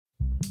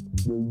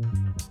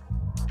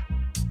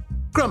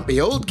Grumpy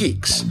Old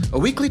Geeks, a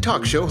weekly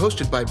talk show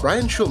hosted by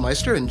Brian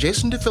Schulmeister and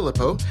Jason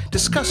DeFilippo,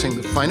 discussing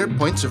the finer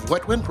points of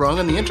what went wrong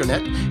on the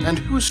internet and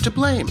who's to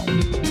blame.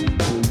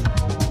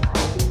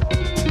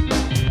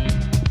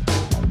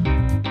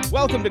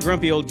 Welcome to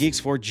Grumpy Old Geeks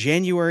for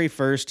January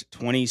 1st,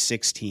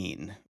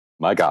 2016.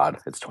 My God,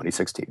 it's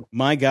 2016.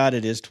 My God,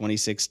 it is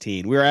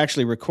 2016. We're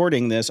actually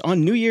recording this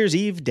on New Year's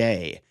Eve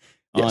day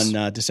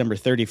on December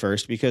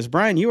 31st because,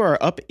 Brian, you are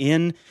up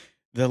in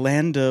the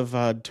land of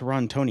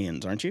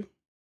Torontonians, aren't you?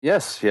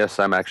 Yes,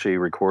 I'm actually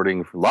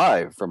recording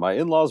live from my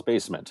in-laws'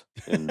 basement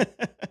in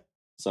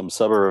some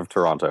suburb of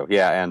Toronto.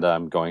 Yeah, and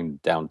I'm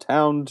going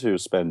downtown to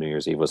spend New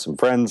Year's Eve with some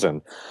friends,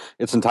 and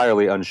it's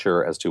entirely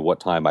unsure as to what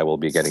time I will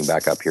be getting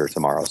back up here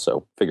tomorrow,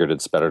 so figured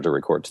it's better to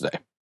record today.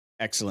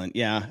 Excellent.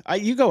 Yeah.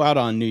 You go out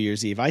on New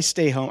Year's Eve. I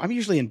stay home. I'm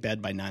usually in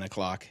bed by 9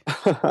 o'clock.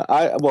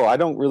 I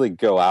don't really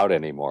go out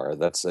anymore.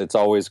 It's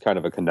always kind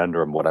of a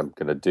conundrum what I'm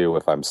going to do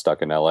if I'm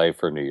stuck in LA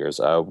for New Year's.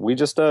 We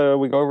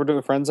go over to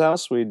a friend's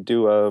house. We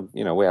do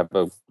we have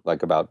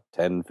about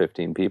 10,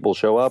 15 people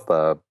show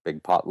up,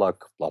 big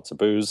potluck, lots of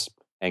booze,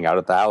 hang out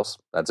at the house.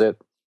 That's it.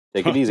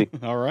 Take it easy.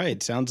 All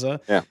right. Sounds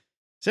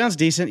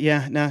decent.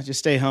 Yeah. No, just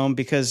stay home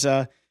because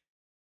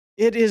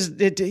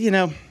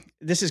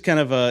this is kind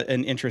of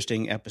an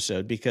interesting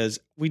episode because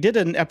we did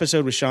an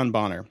episode with Sean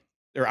Bonner.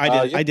 Or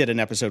I did an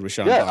episode with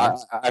Sean Bonner. Yeah,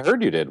 I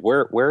heard you did.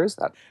 Where is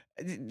that?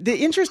 The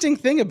interesting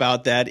thing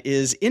about that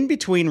is in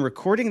between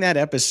recording that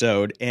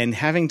episode and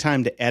having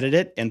time to edit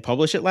it and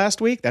publish it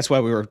last week, that's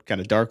why we were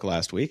kind of dark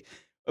last week.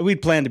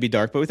 We'd planned to be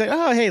dark, but we thought,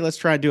 oh, hey, let's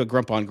try and do a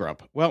grump on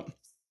grump. Well,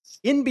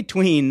 in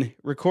between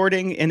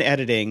recording and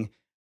editing,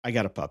 I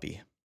got a puppy.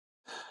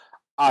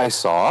 I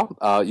saw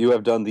you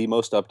have done the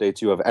most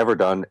updates you have ever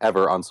done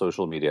on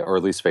social media, or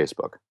at least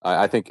Facebook.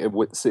 I think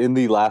in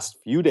the last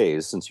few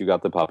days since you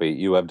got the puppy,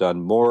 you have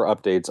done more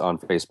updates on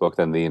Facebook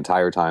than the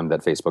entire time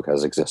that Facebook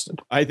has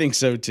existed. I think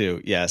so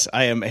too. Yes,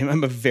 I'm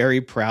a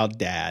very proud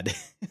dad.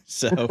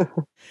 So,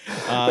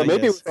 but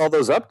maybe with all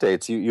those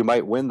updates, you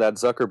might win that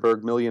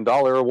Zuckerberg $1 million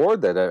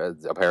award that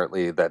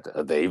apparently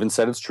that they even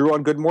said it's true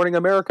on Good Morning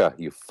America.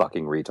 You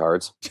fucking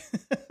retards.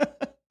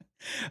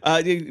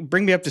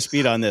 Bring me up to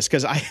speed on this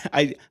because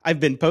I've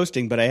been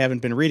posting, but I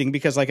haven't been reading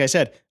because, like I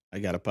said, I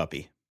got a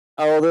puppy.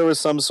 Oh, there was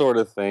some sort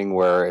of thing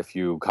where if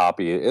you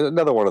copy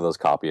another one of those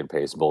copy and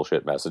paste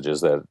bullshit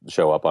messages that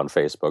show up on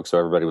Facebook. So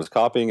everybody was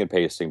copying and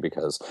pasting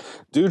because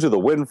due to the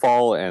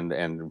windfall and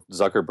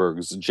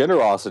Zuckerberg's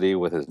generosity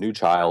with his new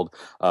child,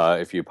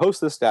 if you post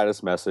this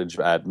status message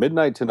at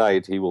midnight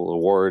tonight, he will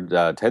award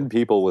 10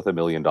 people with $1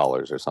 million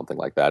or something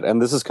like that.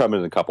 And this is coming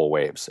in a couple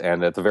waves.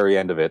 And at the very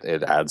end of it,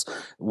 it adds,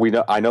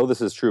 I know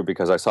this is true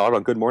because I saw it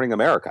on Good Morning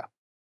America.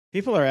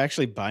 People are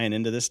actually buying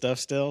into this stuff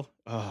still.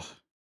 Oh.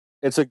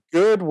 It's a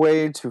good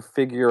way to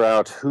figure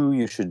out who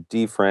you should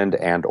defriend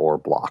and or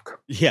block.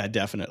 Yeah,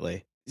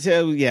 definitely.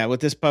 So yeah, with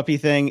this puppy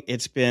thing,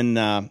 it's been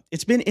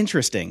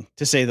interesting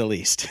to say the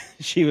least.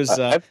 She was.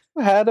 Have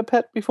you had a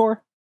pet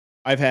before?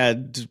 I've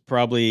had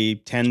probably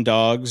 10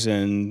 dogs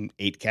and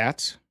 8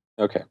 cats.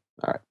 Okay,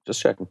 all right,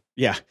 just checking.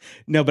 Yeah,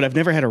 no, but I've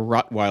never had a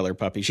Rottweiler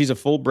puppy. She's a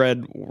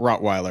full-bred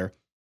Rottweiler,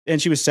 and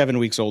she was 7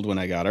 weeks old when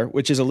I got her,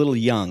 which is a little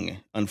young,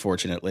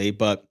 unfortunately.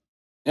 But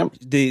yep.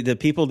 The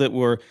people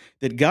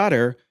that got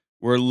her.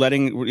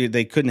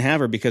 They couldn't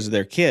have her because of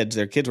their kids.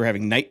 Their kids were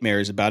having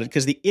nightmares about it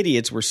because the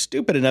idiots were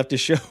stupid enough to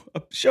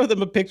show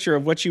them a picture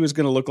of what she was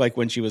going to look like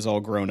when she was all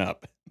grown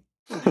up.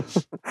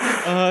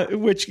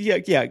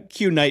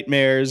 Cue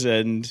nightmares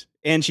and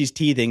she's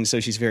teething, so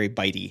she's very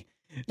bitey.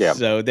 Yeah.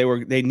 So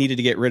they needed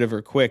to get rid of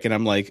her quick, and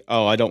I'm like,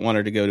 oh, I don't want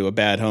her to go to a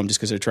bad home just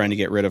because they're trying to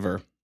get rid of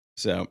her.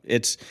 So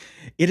it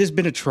has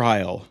been a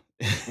trial.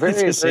 Very,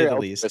 to say very the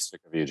least.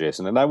 optimistic of you,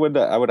 Jason. And I would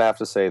have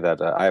to say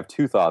that I have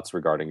 2 thoughts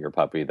regarding your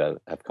puppy that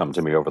have come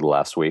to me over the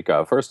last week.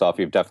 First off,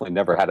 you've definitely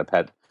never had a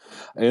pet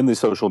in the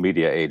social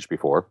media age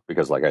before,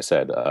 because like I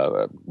said,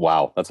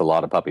 wow, that's a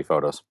lot of puppy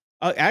photos.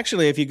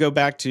 Actually, if you go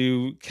back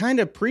to kind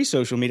of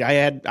pre-social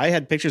media, I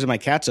had pictures of my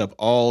cats up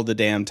all the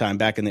damn time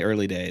back in the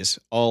early days,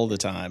 all the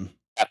time.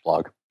 Cat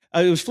blog.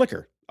 It was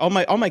Flickr. All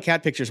my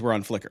cat pictures were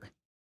on Flickr.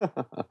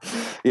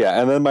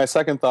 Yeah, and then my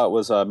second thought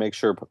was make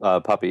sure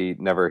Puppy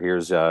never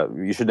hears.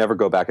 You should never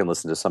go back and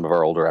listen to some of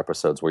our older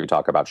episodes where you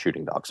talk about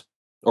shooting dogs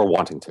or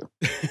wanting to.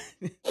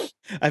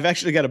 I've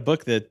actually got a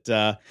book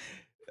that.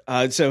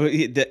 So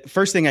the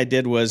first thing I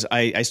did was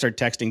I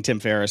started texting Tim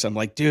Ferriss. I'm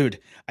like,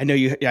 dude, I know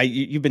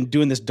you've been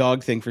doing this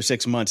dog thing for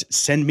 6 months.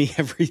 Send me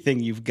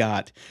everything you've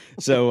got.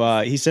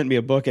 So he sent me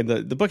a book, and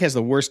the book has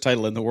the worst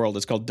title in the world.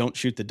 It's called "Don't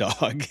Shoot the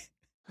Dog."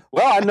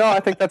 Well, I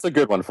think that's a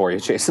good one for you,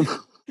 Jason.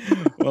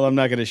 Well, I'm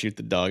not going to shoot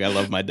the dog. I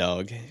love my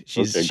dog.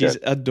 She's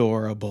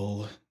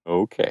adorable.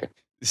 Okay.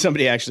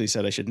 Somebody actually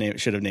said I should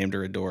have named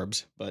her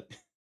Adorbs, but.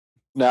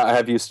 Now,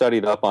 have you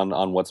studied up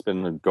on what's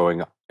been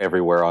going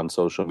everywhere on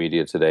social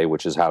media today,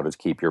 which is how to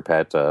keep your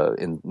pet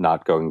in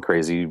not going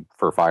crazy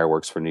for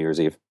fireworks for New Year's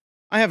Eve?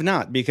 I have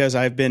not, because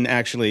I've been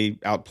actually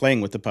out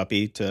playing with the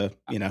puppy to,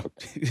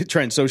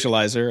 try and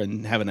socialize her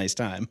and have a nice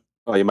time.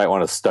 Well, you might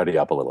want to study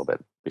up a little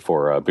bit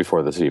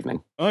before this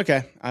evening.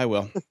 Okay, I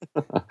will.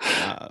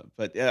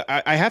 But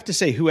I have to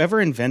say, whoever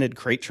invented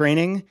crate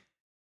training,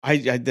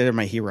 they're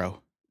my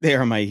hero. They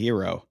are my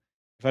hero.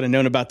 If I'd have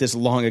known about this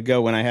long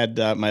ago when I had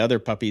my other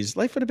puppies,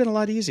 life would have been a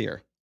lot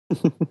easier.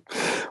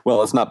 Well,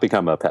 let's not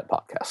become a pet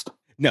podcast.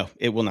 No,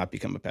 it will not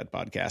become a pet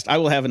podcast. I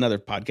will have another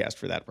podcast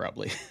for that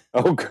probably.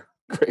 Oh,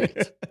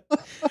 great.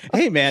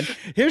 Hey, man,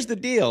 here's the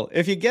deal.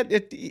 If you get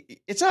it,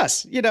 it's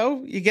us. You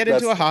know, you get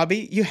into a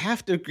hobby, you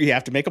have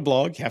to make a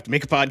blog, you have to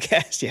make a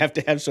podcast, you have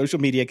to have social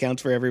media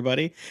accounts for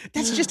everybody.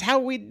 That's just how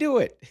we do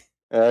it.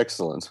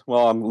 Excellent.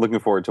 Well, I'm looking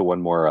forward to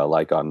one more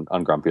like on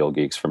Grumpy Old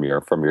Geeks from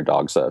your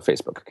dog's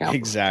Facebook account.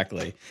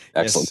 Exactly.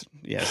 Excellent.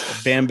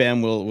 Yes. Bam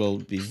Bam will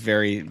be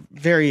very,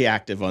 very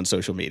active on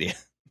social media.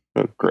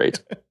 Oh,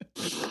 great.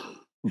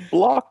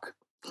 Block.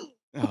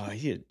 Oh,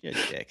 you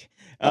dick.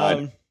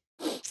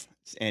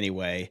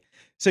 Anyway,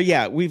 so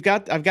yeah,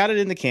 I've got it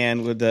in the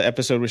can with the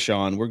episode with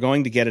Sean. We're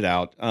going to get it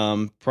out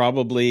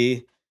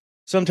probably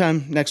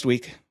sometime next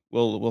week.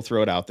 We'll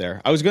throw it out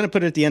there. I was going to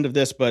put it at the end of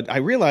this, but I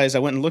realized I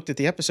went and looked at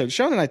the episode.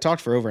 Sean and I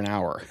talked for over an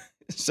hour,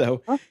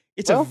 so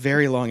it's a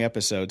very long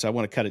episode. So I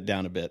want to cut it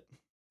down a bit.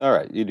 All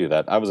right, you do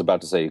that. I was about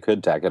to say you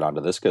could tack it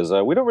onto this because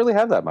we don't really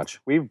have that much.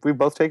 We've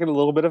both taken a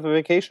little bit of a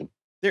vacation.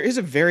 There is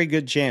a very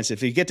good chance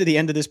if you get to the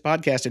end of this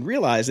podcast and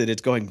realize that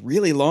it's going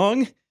really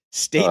long.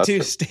 Stay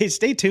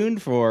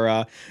tuned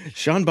for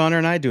Sean Bonner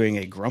and I doing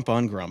a Grump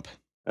on Grump.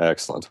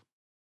 Excellent.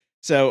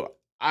 So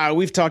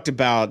we've talked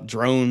about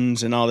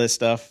drones and all this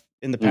stuff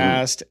in the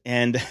past,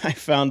 and I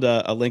found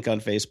a link on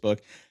Facebook.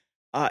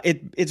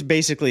 It's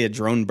basically a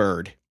drone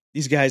bird.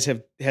 These guys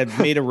have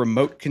made a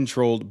remote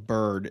controlled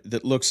bird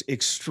that looks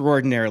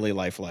extraordinarily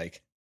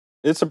lifelike.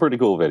 It's a pretty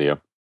cool video.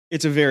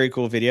 It's a very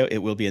cool video. It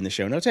will be in the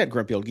show notes at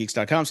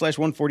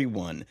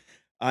grumpyoldgeeks.com/141.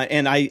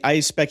 And I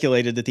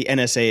speculated that the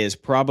NSA has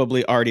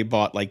probably already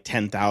bought like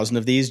 10,000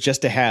 of these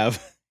just to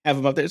have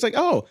them up there. It's like,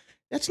 oh,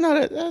 that's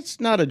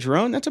not a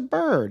drone. That's a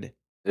bird.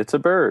 It's a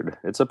bird.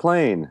 It's a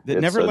plane. That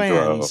never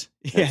lands.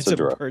 Yeah, it's a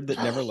bird that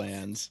never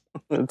lands.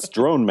 It's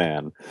Drone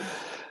Man.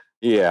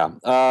 Yeah.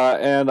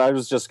 And I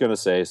was just going to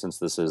say, since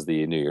this is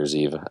the New Year's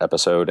Eve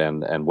episode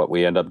and what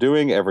we end up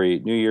doing every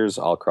New Year's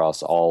all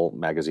across all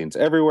magazines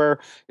everywhere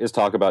is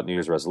talk about New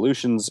Year's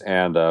resolutions.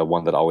 And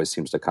one that always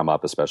seems to come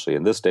up, especially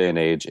in this day and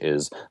age,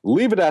 is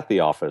leave it at the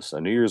office, a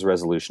New Year's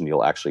resolution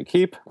you'll actually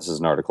keep. This is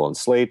an article in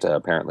Slate.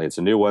 Apparently it's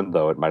a new one,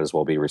 though it might as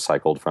well be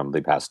recycled from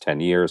the past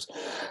 10 years.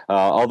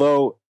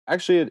 Although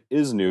actually, it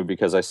is new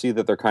because I see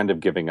that they're kind of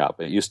giving up.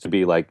 It used to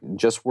be like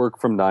just work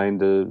from 9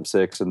 to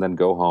 6 and then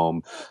go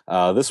home.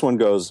 This one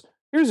goes,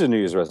 here's a New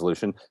Year's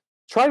resolution.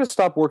 Try to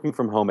stop working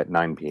from home at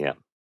 9 p.m.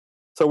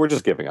 So we're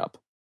just giving up.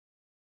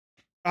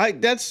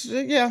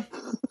 Yeah.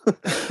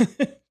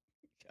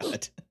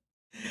 God.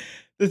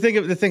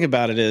 The thing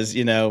about it is,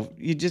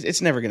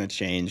 it's never going to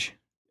change.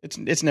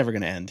 It's never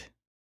going to end.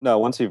 No,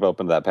 once you've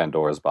opened that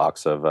Pandora's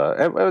box of,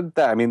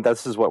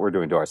 this is what we're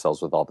doing to ourselves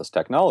with all this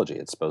technology.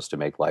 It's supposed to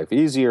make life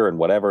easier and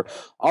whatever.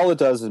 All it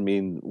does is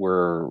mean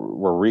we're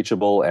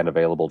reachable and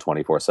available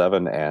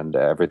 24/7, and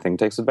everything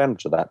takes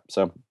advantage of that.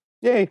 So,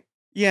 yay.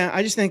 Yeah,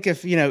 I just think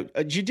if,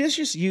 a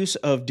judicious use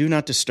of do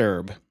not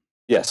disturb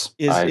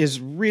is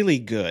really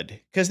good,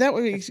 because that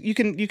way you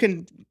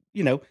can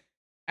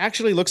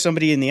actually look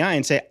somebody in the eye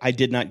and say, I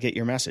did not get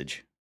your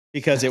message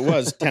because it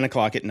was 10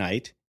 o'clock at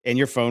night. And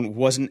your phone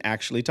wasn't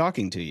actually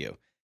talking to you.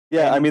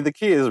 Yeah, the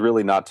key is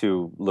really not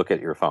to look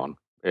at your phone.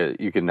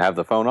 You can have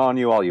the phone on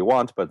you all you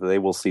want, but they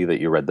will see that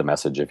you read the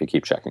message if you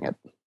keep checking it.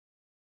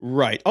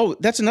 Right. Oh,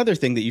 that's another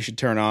thing that you should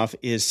turn off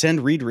is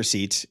send read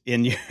receipts.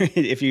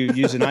 If you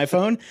use an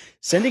iPhone,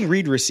 sending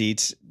read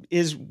receipts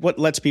is what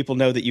lets people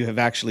know that you have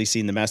actually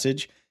seen the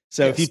message.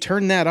 So If you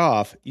turn that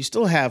off, you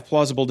still have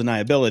plausible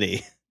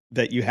deniability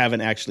that you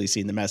haven't actually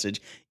seen the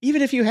message,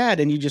 even if you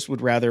had and you just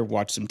would rather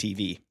watch some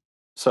TV.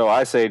 So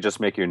I say just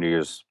make your New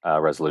Year's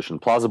resolution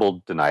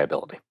plausible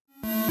deniability.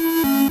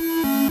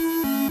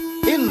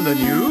 In the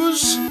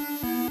news...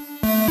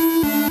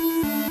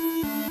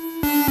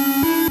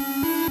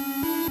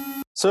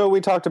 So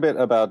we talked a bit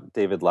about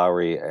David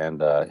Lowery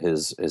and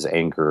his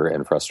anger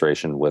and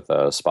frustration with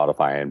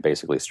Spotify and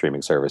basically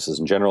streaming services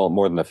in general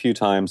more than a few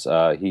times.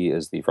 He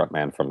is the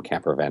frontman from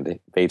Camper Van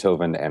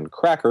Beethoven and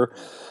Cracker.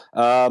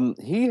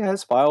 He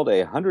has filed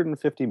a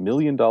 $150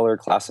 million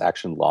class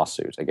action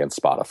lawsuit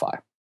against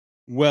Spotify.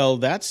 Well,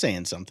 that's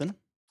saying something.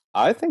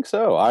 I think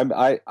so.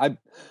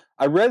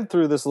 I read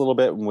through this a little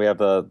bit, and we have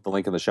the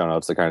link in the show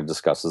notes that kind of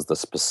discusses the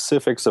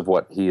specifics of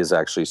what he is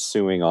actually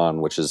suing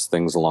on, which is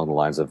things along the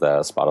lines of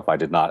that Spotify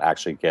did not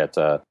actually get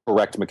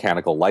correct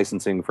mechanical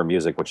licensing for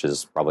music, which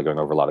is probably going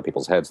over a lot of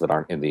people's heads that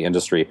aren't in the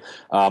industry.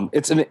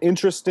 It's an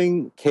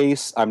interesting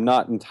case. I'm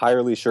not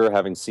entirely sure,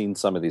 having seen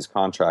some of these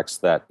contracts,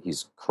 that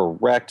he's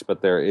correct,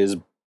 but there is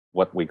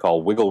what we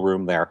call wiggle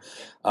room there.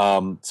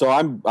 So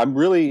I'm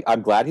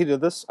glad he did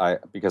this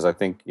because I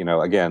think,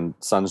 again,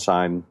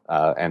 sunshine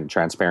and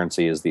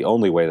transparency is the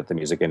only way that the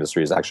music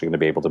industry is actually going to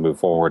be able to move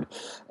forward.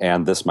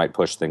 And this might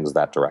push things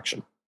that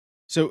direction.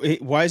 So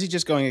why is he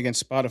just going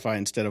against Spotify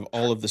instead of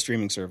all of the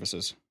streaming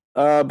services?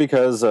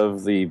 Because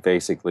of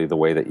basically the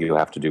way that you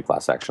have to do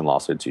class action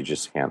lawsuits. You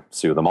just can't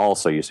sue them all,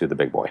 so you sue the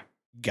big boy.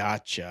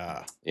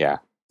 Gotcha. Yeah.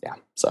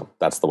 So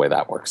that's the way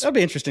that works. That'll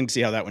be interesting to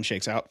see how that one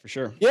shakes out for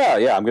sure. Yeah.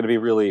 I'm going to be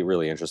really,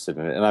 really interested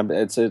in it, and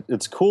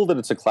it's cool that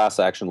it's a class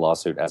action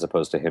lawsuit as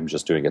opposed to him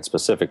just doing it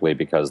specifically,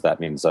 because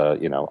that means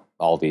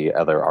all the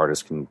other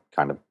artists can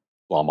kind of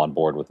glom on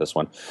board with this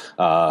one.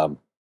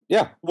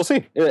 Yeah, we'll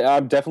see.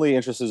 I'm definitely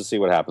interested to see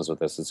what happens with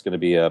this. It's going to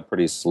be a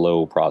pretty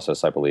slow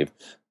process, I believe.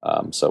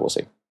 So we'll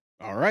see.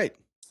 All right.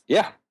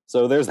 Yeah.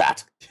 So there's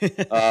that.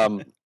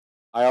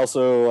 I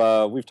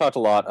also we've talked a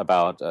lot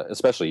about,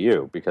 especially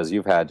you, because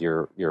you've had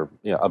your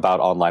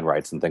about online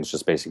rights and things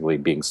just basically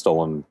being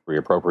stolen,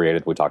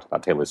 reappropriated. We talked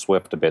about Taylor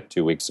Swift a bit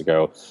 2 weeks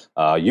ago.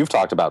 You've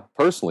talked about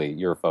personally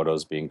your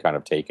photos being kind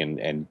of taken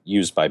and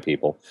used by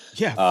people.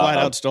 Yeah, flat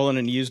out stolen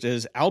and used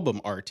as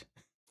album art.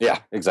 Yeah,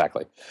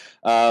 exactly.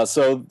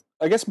 So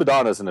I guess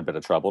Madonna's in a bit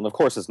of trouble, and of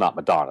course it's not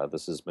Madonna.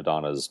 This is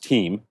Madonna's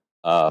team.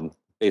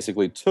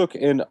 Basically took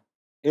an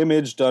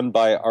image done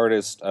by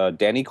artist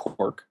Danny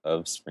Cork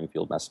of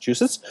Springfield,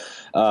 Massachusetts,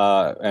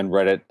 and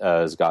Reddit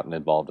has gotten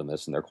involved in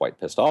this, and they're quite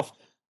pissed off.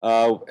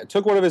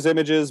 Took one of his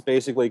images,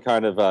 basically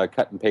kind of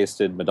cut and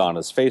pasted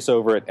Madonna's face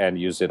over it,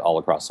 and used it all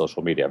across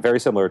social media.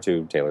 Very similar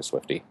to Taylor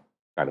Swiftie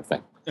kind of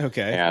thing.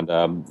 Okay. And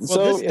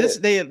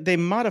they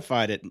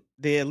modified it.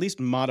 They at least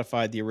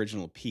modified the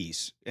original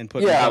piece and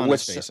put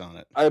Madonna's face on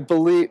it. I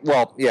believe.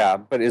 Well, yeah,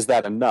 but is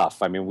that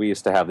enough? I mean, we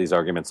used to have these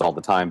arguments all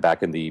the time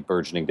back in the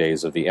burgeoning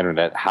days of the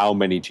internet. How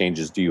many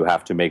changes do you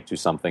have to make to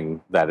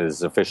something that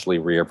is officially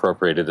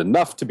reappropriated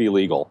enough to be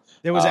legal?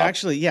 There was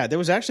actually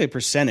a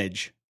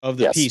percentage of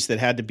the piece that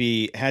had to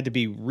be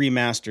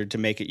remastered to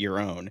make it your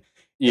own.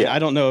 Yeah, and I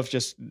don't know if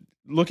just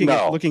looking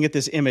at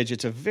this image,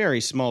 it's a very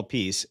small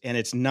piece, and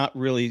it's not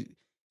really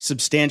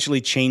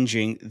substantially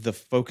changing the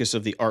focus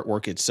of the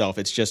artwork itself.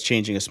 It's just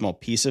changing a small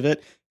piece of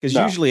it, because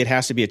usually it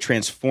has to be a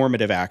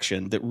transformative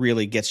action that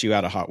really gets you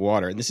out of hot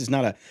water. And this is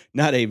not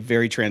a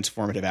very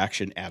transformative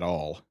action at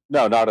all.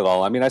 No, not at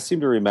all. I mean, I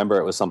seem to remember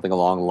it was something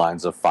along the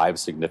lines of 5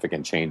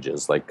 significant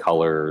changes, like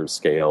color,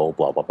 scale,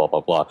 blah, blah, blah, blah,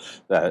 blah.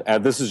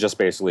 And this is just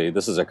basically,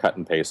 this is a cut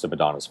and paste of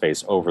Madonna's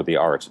face over the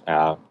art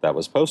that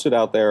was posted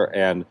out there.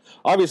 And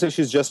obviously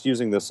she's just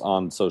using this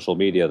on social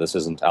media. This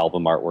isn't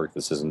album artwork.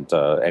 This isn't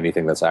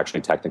anything that's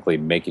actually technically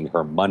making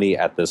her money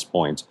at this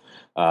point,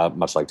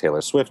 much like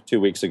Taylor Swift 2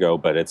 weeks ago,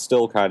 but it's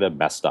still kind of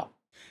messed up.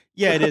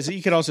 Yeah, it is.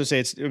 You could also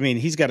say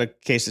he's got a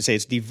case to say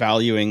it's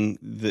devaluing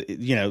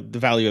the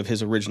value of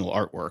his original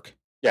artwork.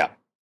 Yeah.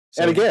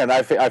 So, and again,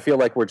 I feel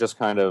like we're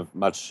kind of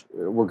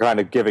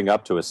giving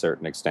up to a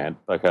certain extent,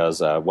 because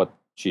what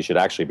she should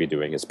actually be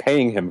doing is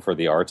paying him for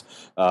the art.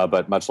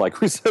 But much like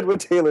we said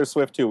with Taylor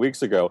Swift 2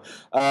 weeks ago,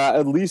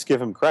 at least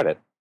give him credit.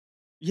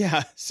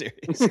 Yeah,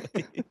 seriously.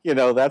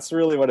 That's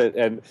really what it,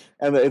 and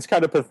it's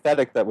kind of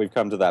pathetic that we've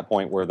come to that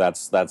point where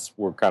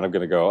we're kind of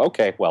going to go,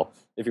 okay, well,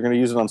 if you're going to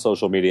use it on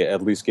social media,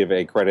 at least give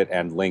a credit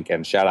and link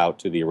and shout out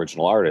to the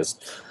original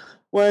artist,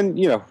 when,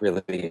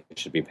 really it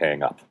should be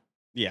paying up.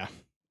 Yeah.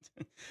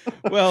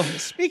 Well,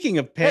 speaking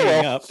of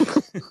paying up,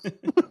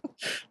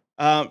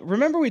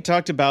 remember we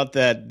talked about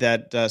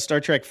that Star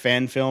Trek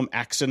fan film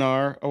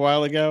Axanar a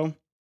while ago?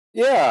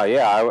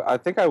 Yeah. I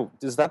think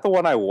is that the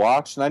one I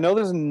watched? And I know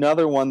there's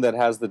another one that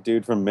has the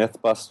dude from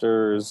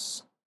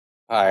MythBusters.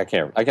 I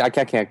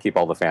can't keep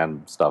all the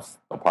fan stuff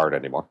apart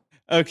anymore.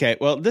 Okay,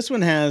 well, this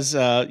one has,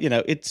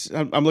 it's.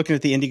 I'm looking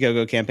at the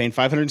Indiegogo campaign.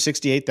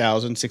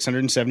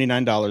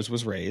 $568,679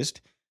 was raised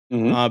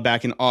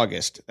back in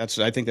August.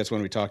 I think that's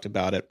when we talked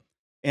about it.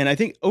 And I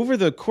think over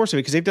the course of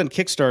it, because they've done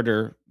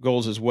Kickstarter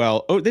goals as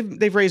well,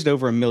 they've raised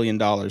over $1 million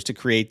to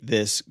create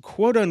this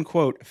quote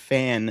unquote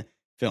fan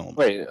film.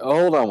 Wait,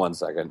 hold on 1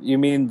 second. You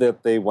mean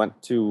that they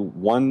went to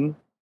one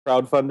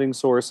crowdfunding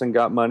source and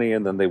got money,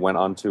 and then they went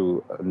on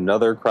to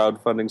another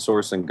crowdfunding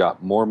source and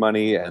got more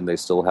money, and they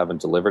still haven't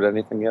delivered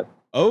anything yet?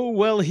 Oh,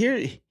 well,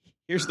 here's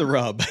the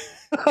rub.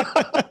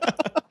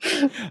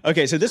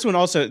 Okay, so this one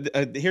also,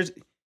 here's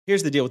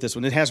the deal with this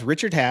one. It has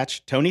Richard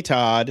Hatch, Tony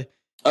Todd.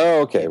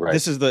 Oh, okay, right.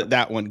 This is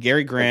that one,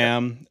 Gary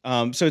Graham.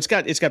 Okay. So it's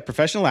got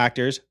professional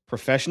actors,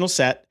 professional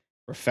set,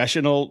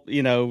 professional,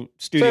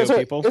 studio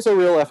people. It's a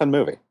real effing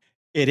movie.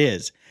 It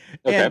is.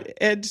 Okay.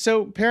 And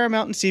so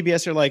Paramount and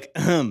CBS are like,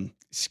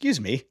 excuse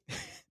me.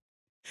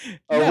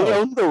 We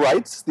own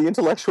the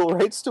intellectual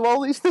rights to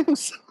all these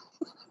things?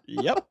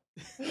 Yep.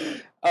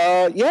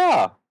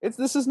 Yeah.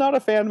 This is not a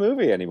fan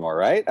movie anymore,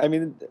 right? I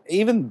mean,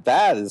 even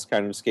that is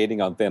kind of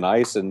skating on thin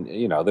ice, and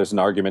there's an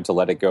argument to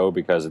let it go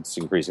because it's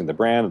increasing the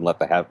brand and let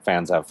the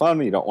fans have fun.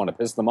 And you don't want to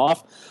piss them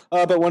off.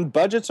 But when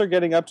budgets are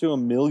getting up to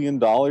 $1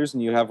 million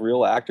and you have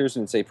real actors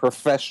and it's a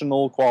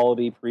professional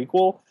quality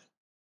prequel,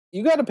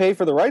 you got to pay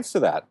for the rights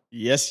to that.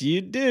 Yes, you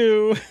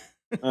do.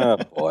 Oh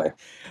boy.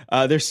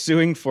 They're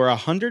suing for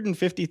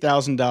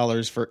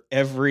 $150,000 for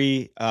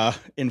every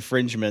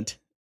infringement.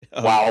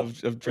 Wow.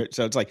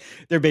 So it's like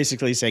they're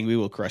basically saying, we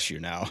will crush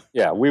you now.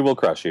 Yeah, we will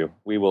crush you.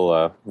 We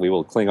will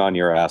cling on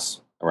your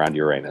ass around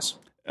Uranus.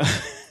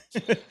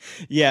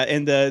 Yeah,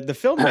 and the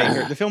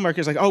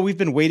filmmaker's like, oh, we've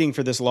been waiting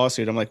for this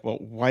lawsuit. I'm like, well,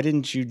 why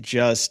didn't you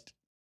just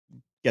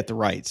get the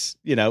rights?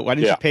 Why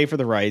didn't you pay for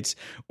the rights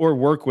or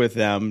work with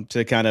them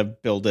to kind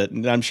of build it?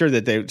 And I'm sure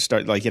that they would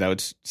start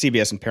it's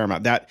CBS and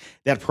Paramount.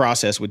 That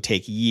process would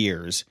take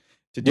years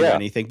to do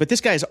anything. But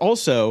this guy's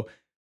also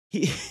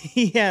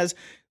he has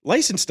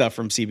licensed stuff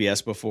from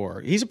CBS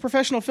before. He's a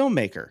professional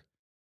filmmaker.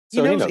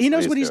 So he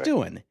knows what he's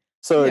doing.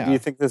 So do you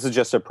think this is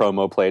just a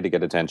promo play to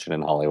get attention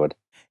in Hollywood?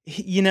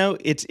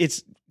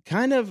 It's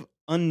kind of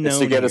unknown. It's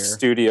to get here. a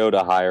studio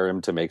to hire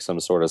him to make some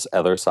sort of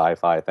other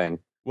sci-fi thing.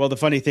 Well, the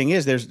funny thing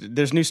is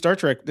there's new Star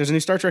Trek. There's a new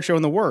Star Trek show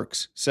in the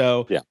works.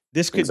 So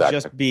this could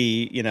just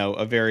be,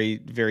 a very,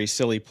 very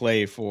silly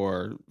play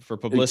for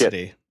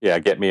publicity.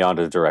 Get me on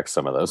to direct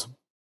some of those.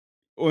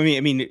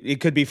 I mean,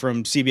 it could be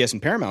from CBS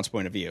and Paramount's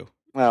point of view.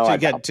 Well,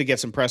 to get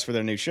some press for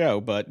their new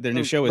show, but their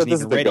new show isn't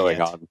even ready yet.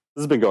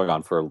 This has been going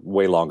on for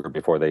way longer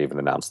before they even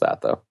announced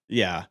that, though.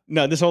 Yeah,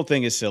 no, this whole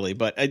thing is silly.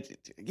 But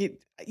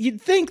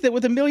you'd think that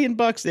with $1 million,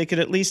 they could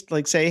at least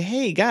say,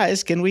 "Hey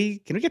guys, can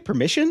we get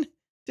permission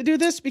to do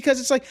this?" Because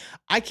it's like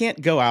I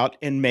can't go out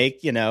and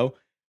make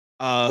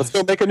let's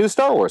go make a new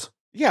Star Wars.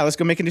 Yeah, let's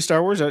go make a new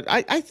Star Wars.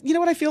 I you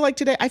know what I feel like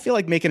today? I feel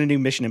like making a new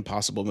Mission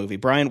Impossible movie.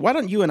 Brian, why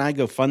don't you and I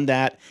go fund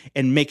that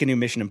and make a new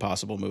Mission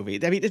Impossible movie?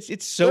 I mean,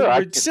 it's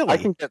so silly.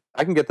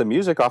 I can get the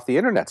music off the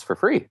internets for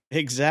free.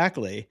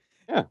 Exactly.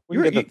 Yeah, we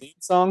can get the theme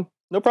song,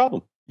 no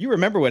problem. You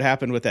remember what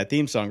happened with that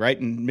theme song, right?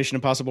 In Mission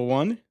Impossible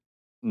 1?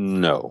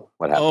 No,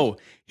 what happened? Oh,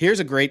 here's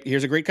a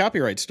great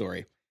copyright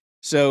story.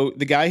 So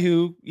the guy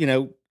who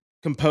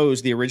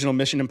composed the original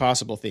Mission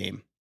Impossible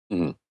theme.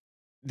 Mm-hmm.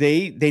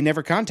 They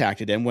never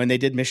contacted him when they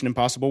did Mission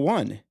Impossible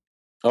 1.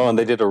 Oh, and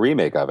they did a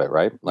remake of it,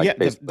 right?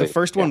 The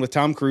first one with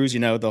Tom Cruise,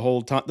 the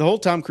whole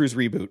Tom Cruise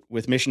reboot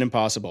with Mission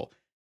Impossible.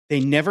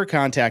 They never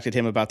contacted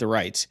him about the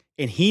rights,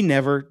 and he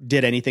never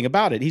did anything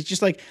about it. He's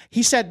just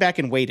he sat back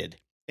and waited,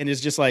 and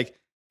is just like,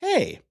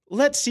 hey,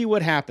 let's see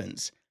what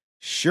happens.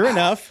 Sure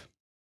enough,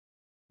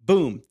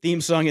 boom, theme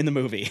song in the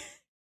movie.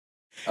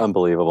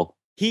 Unbelievable.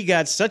 He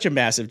got such a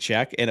massive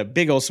check and a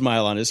big old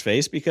smile on his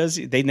face because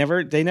they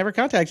never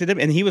contacted him,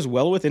 and he was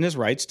well within his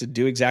rights to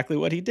do exactly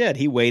what he did.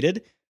 He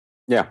waited,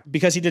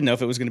 because he didn't know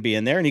if it was going to be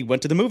in there, and he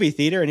went to the movie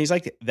theater and he's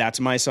like, "That's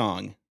my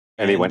song,"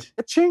 and he went,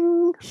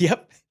 "Ching!"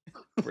 Yep,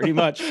 pretty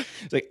much.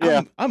 It's like,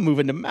 I'm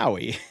moving to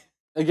Maui.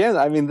 Again,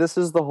 I mean, this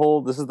is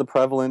the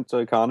prevalent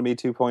economy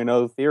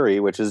 2.0 theory,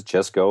 which is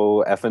just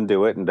go F and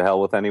do it, and to hell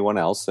with anyone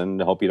else,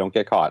 and hope you don't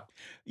get caught.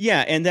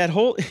 Yeah, and that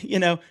whole,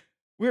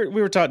 We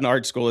were taught in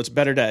art school, it's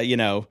better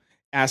to,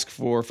 ask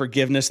for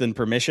forgiveness than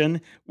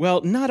permission.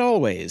 Well, not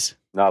always.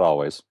 Not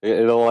always.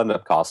 It'll end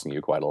up costing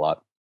you quite a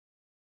lot.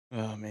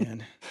 Oh,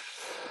 man.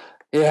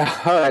 Yeah.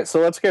 All right. So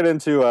let's get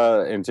into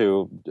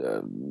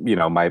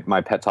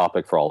my pet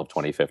topic for all of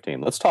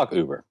 2015. Let's talk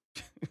Uber.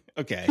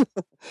 Okay.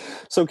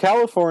 So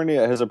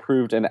California has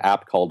approved an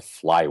app called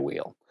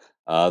Flywheel.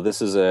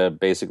 This is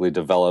basically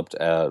developed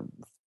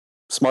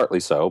smartly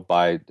so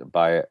by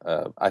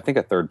I think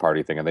a third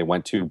party thing, and they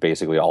went to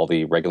basically all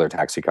the regular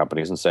taxi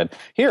companies and said,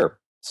 here,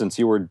 since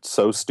you were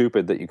so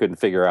stupid that you couldn't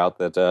figure out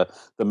that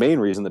the main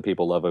reason that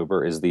people love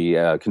Uber is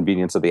the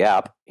convenience of the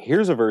app,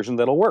 here's a version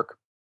that'll work.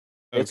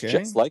 Okay. It's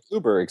just like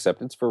Uber,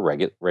 except it's for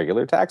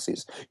regular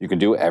taxis. You can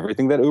do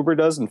everything that Uber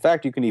does. In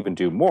fact, you can even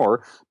do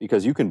more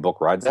because you can book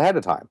rides ahead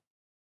of time,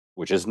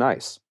 which is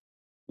nice,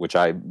 which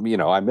I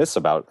miss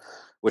about.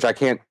 Which I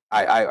can't.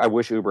 I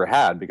wish Uber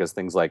had, because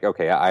things like,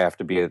 okay, I have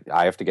to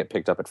get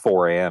picked up at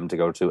 4 a.m. to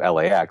go to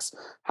LAX.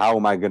 How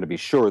am I going to be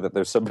sure that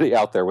there's somebody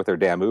out there with their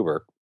damn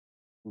Uber?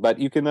 But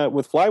you can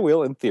with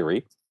Flywheel, in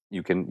theory,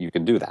 you can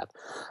do that.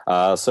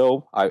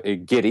 So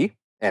giddy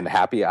and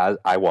happy as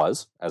I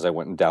was as I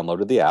went and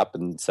downloaded the app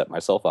and set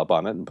myself up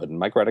on it and put in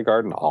my credit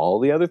card and all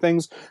the other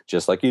things,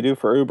 just like you do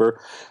for Uber.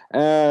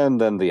 And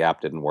then the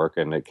app didn't work,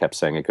 and it kept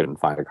saying it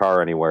couldn't find a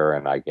car anywhere,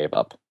 and I gave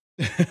up.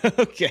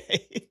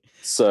 Okay.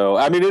 So,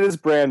 I mean, it is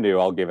brand new.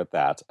 I'll give it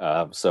that.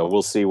 So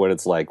we'll see what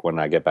it's like when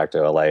I get back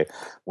to LA,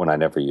 when I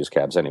never use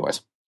cabs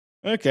anyways.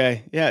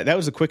 Okay. Yeah, that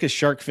was the quickest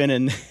shark fin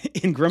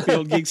in Grumpy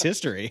Old Geeks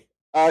history.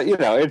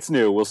 It's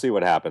new. We'll see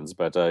what happens.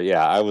 But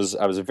I was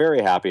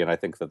very happy, and I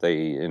think that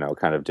they,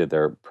 kind of did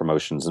their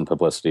promotions and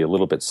publicity a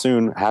little bit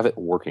soon. Have it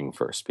working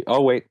first.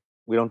 Oh, wait,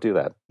 we don't do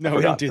that. No,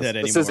 we don't do that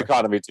anymore. This is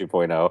Economy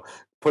 2.0.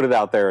 Put it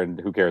out there,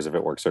 and who cares if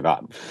it works or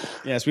not?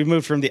 Yes, we've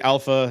moved from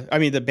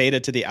the beta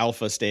to the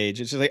alpha stage.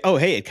 It's just like, oh,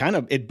 hey,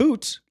 it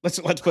boots. Let's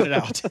put it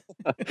out.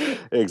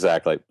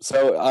 Exactly.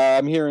 So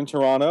I'm here in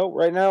Toronto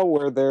right now,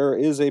 where there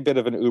is a bit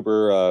of an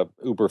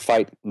Uber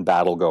fight and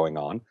battle going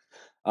on.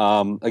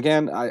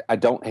 Again, I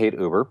don't hate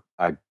Uber.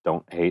 I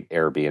don't hate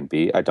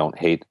Airbnb. I don't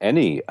hate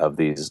any of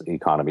these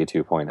Economy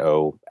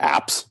 2.0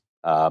 apps.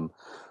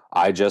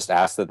 I just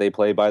ask that they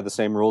play by the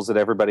same rules that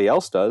everybody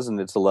else does, and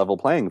it's a level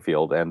playing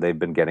field, and they've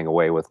been getting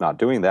away with not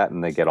doing that,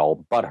 and they get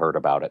all butthurt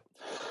about it.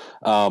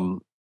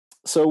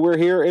 So we're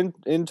here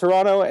in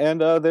Toronto,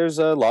 and there's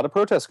a lot of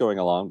protests going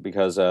along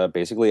because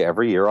basically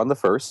every year on the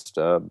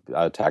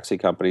 1st, taxi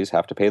companies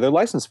have to pay their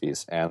license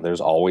fees, and there's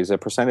always a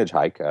percentage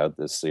hike.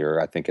 This year,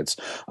 I think it's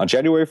on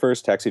January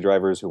 1st, taxi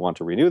drivers who want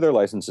to renew their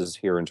licenses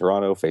here in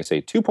Toronto face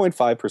a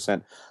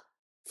 2.5%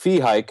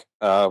 fee hike,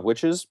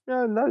 which is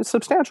not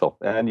substantial,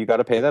 and you got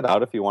to pay that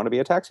out if you want to be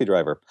a taxi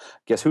driver.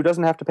 Guess who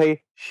doesn't have to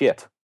pay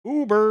shit?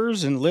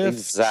 Ubers and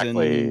Lyfts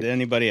Exactly. and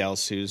anybody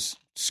else who's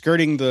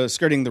skirting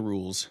the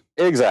rules.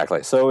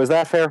 Exactly. So is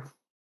that fair?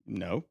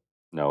 No.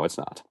 No, it's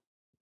not.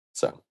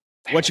 So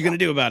what you going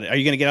to do about it? Are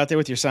you going to get out there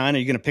with your sign? Are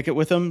you going to pick it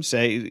with them?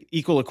 Say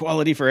equal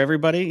equality for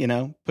everybody? You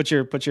know, put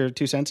your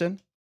 2 cents in.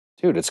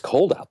 Dude, it's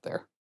cold out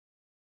there.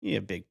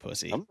 You big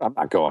pussy. I'm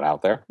not going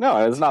out there.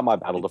 No, it's not my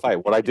battle to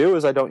fight. What I do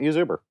is I don't use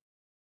Uber.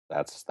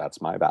 That's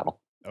my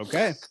battle.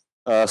 Okay.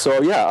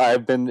 So yeah,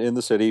 I've been in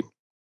the city,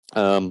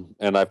 and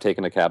I've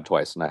taken a cab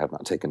twice, and I have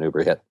not taken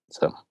Uber yet.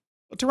 So well,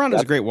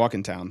 Toronto's a great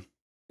walking town.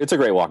 It's a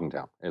great walking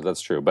town.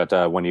 That's true.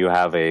 But when you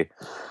have a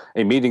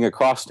meeting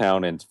across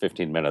town in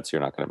 15 minutes,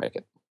 you're not going to make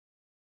it.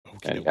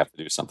 Okay. And you have to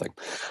do something.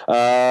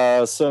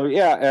 So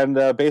yeah,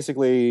 and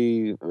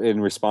basically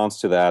in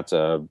response to that,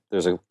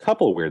 there's a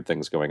couple weird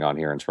things going on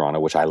here in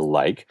Toronto, which I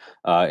like.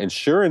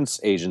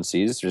 Insurance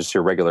agencies, just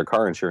your regular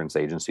car insurance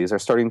agencies, are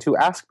starting to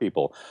ask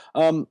people,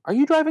 are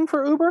you driving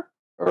for Uber,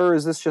 or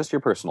is this just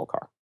your personal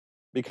car?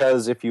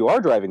 Because if you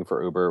are driving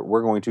for Uber,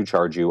 we're going to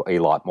charge you a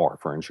lot more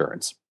for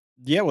insurance.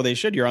 Yeah, well, they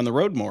should. You're on the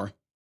road more.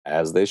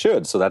 As they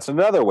should. So that's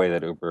another way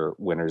that Uber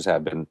winners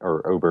have been,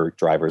 or Uber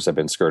drivers have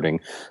been skirting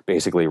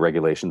basically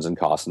regulations and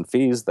costs and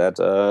fees that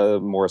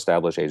more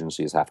established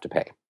agencies have to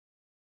pay.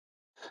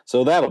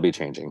 So that'll be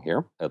changing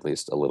here, at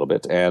least a little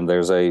bit. And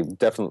there's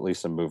definitely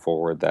some move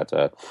forward that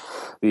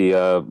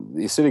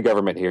the city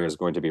government here is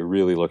going to be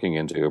really looking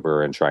into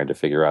Uber and trying to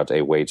figure out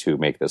a way to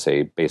make this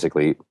a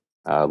basically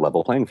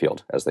level playing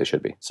field, as they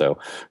should be. So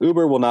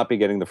Uber will not be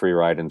getting the free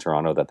ride in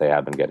Toronto that they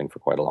have been getting for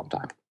quite a long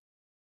time.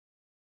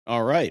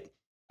 All right.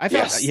 I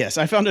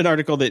found an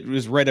article that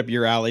was right up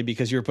your alley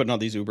because you were putting all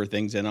these Uber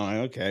things in.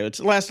 I'm like, okay, it's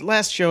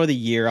last show of the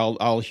year.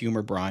 I'll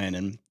humor Brian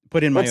and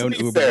put in my own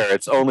Uber. Fair,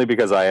 it's only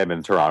because I am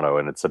in Toronto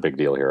and it's a big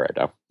deal here right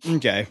now.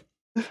 Okay.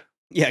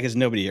 Yeah, because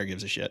nobody here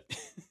gives a shit.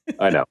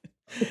 I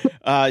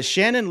know.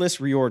 Shannon Liss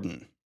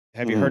Riordan.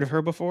 Have you heard of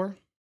her before?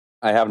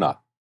 I have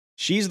not.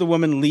 She's the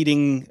woman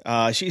leading.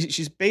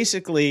 She's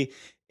basically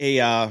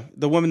the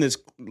woman that's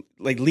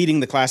like leading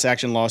the class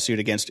action lawsuit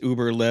against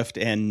Uber,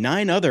 Lyft, and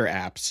 9 other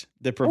apps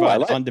that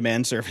provide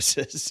on-demand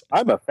services.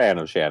 I'm a fan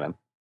of Shannon.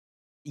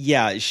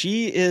 Yeah,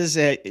 she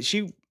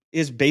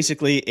is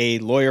basically a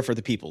lawyer for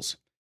the peoples.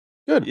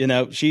 Good. You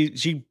know,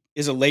 she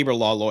is a labor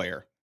law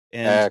lawyer.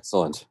 And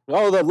excellent.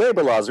 Oh, the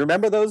labor laws.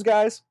 Remember those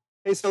guys?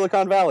 Hey,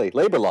 Silicon Valley,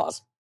 labor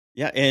laws.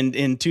 Yeah, and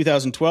in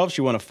 2012,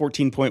 she won a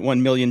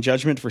 $14.1 million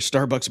judgment for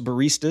Starbucks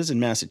baristas in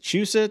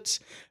Massachusetts,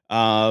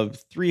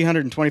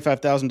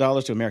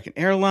 $325,000 to American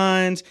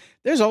Airlines.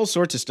 There's all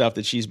sorts of stuff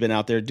that she's been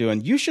out there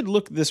doing. You should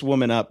look this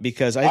woman up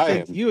because I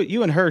think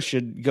you and her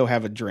should go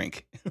have a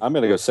drink. I'm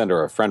going to go send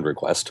her a friend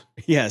request.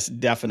 Yes,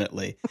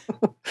 definitely.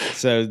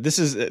 So this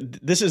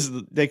is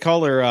they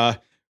call her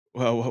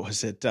what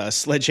was it?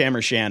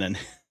 Sledgehammer Shannon.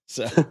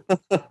 So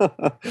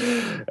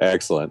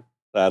excellent.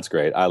 That's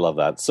great. I love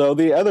that. So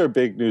the other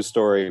big news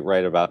story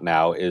right about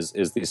now is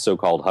these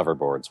so-called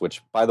hoverboards,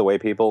 which, by the way,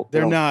 people,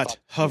 they're not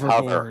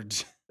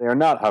hoverboards. They are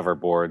not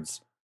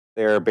hoverboards.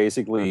 They're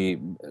basically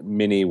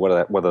mini, what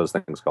are those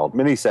things called?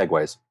 Mini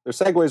Segways. They're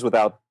Segways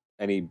without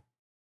any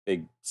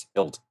big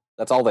tilt.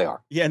 That's all they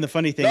are. Yeah, and the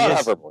funny thing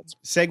is,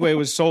 Segway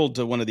was sold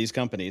to one of these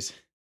companies.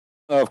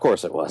 Of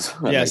course it was.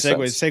 Yeah,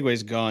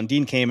 Segway's gone.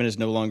 Dean Kamen is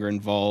no longer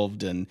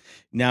involved, and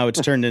now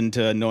it's turned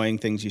into annoying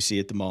things you see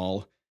at the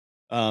mall.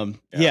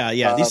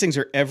 These things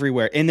are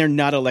everywhere, and they're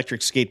not electric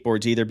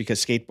skateboards either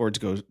because skateboards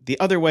go the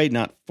other way,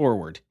 not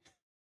forward.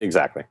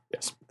 Exactly.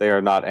 Yes, they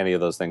are not any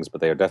of those things, but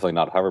they are definitely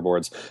not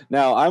hoverboards.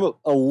 Now, I'm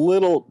a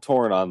little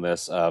torn on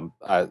this.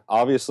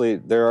 Obviously,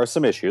 there are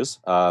some issues.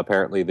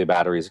 Apparently, the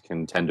batteries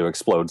can tend to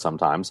explode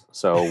sometimes,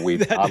 so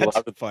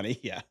that's funny.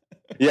 Yeah,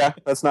 yeah,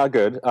 that's not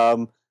good.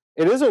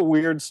 It is a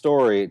weird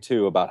story,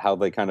 too, about how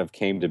they kind of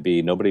came to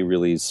be. Nobody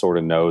really sort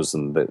of knows,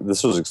 and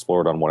this was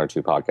explored on 1 or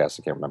 2 podcasts.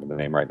 I can't remember the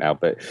name right now,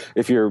 but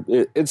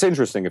it's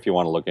interesting if you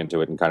want to look into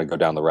it and kind of go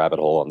down the rabbit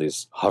hole on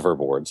these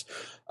hoverboards.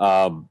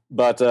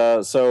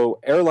 So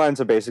airlines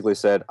have basically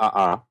said,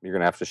 you're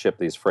going to have to ship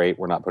these freight.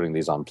 We're not putting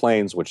these on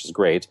planes, which is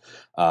great.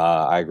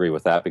 I agree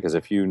with that, because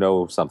if you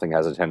know something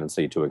has a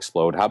tendency to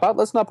explode, how about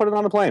let's not put it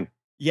on a plane?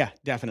 Yeah,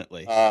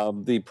 definitely.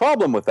 The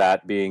problem with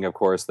that being, of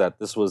course, that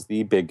this was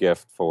the big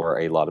gift for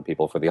a lot of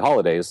people for the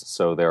holidays.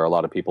 So there are a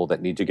lot of people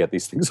that need to get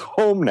these things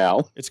home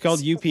now. It's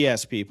called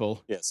UPS,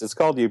 people. Yes, it's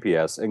called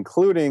UPS,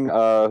 including,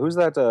 who's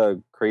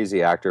that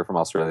crazy actor from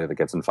Australia that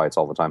gets in fights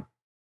all the time?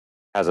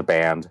 Has a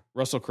band.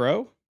 Russell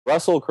Crowe?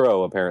 Russell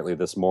Crowe apparently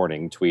this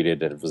morning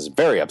tweeted and was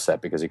very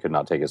upset because he could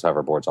not take his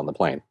hoverboards on the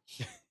plane.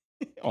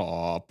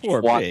 Aw,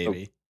 poor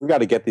baby. We got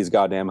to get these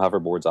goddamn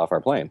hoverboards off our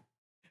plane.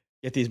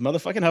 Get these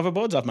motherfucking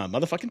hoverboards off my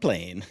motherfucking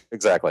plane.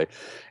 Exactly.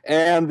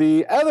 And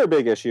the other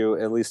big issue,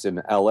 at least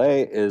in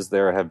LA, is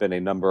there have been a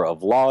number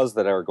of laws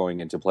that are going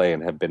into play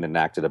and have been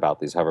enacted about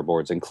these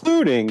hoverboards,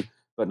 including,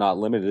 but not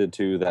limited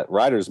to, that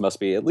riders must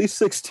be at least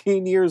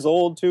 16 years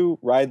old to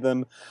ride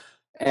them.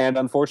 And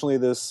unfortunately,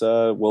 this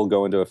will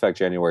go into effect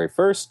January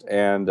 1st.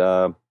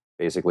 And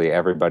basically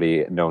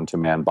everybody known to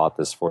man bought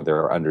this for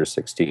their under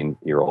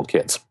 16-year-old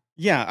kids.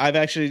 Yeah, I've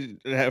actually,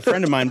 a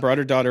friend of mine brought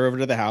her daughter over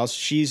to the house.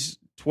 She's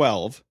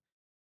 12.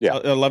 Yeah.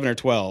 11 or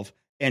 12,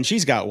 and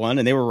she's got one,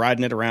 and they were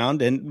riding it around,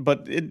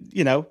 but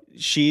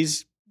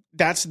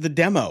that's the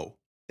demo.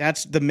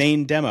 That's the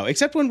main demo.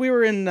 Except when we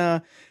were in,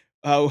 when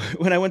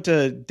I went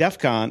to DEF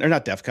CON, or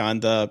not DEF CON,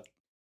 the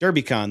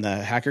DerbyCon, the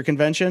hacker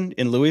convention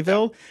in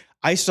Louisville,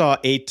 I saw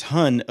a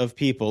ton of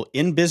people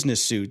in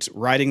business suits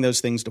riding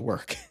those things to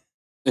work.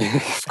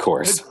 Of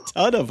course. A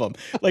ton of them,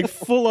 like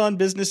full on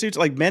business suits,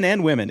 like men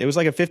and women. It was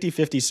like a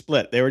 50-50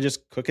 split. They were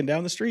just cooking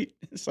down the street.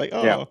 It's like,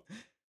 oh. Yeah.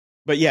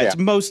 But yeah, it's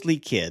mostly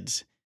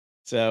kids.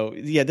 So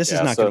yeah, this is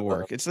not going to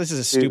work. This is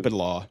a stupid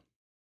law.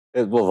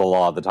 The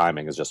law, the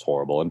timing is just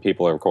horrible. And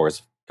people are, of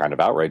course, kind of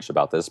outraged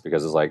about this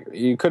because it's like,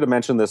 you could have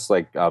mentioned this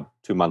like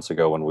 2 months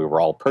ago when we were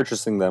all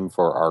purchasing them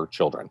for our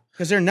children.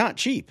 Because they're not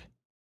cheap.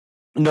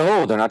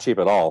 No, they're not cheap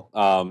at all.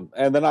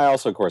 And then I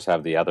also, of course,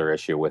 have the other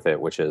issue with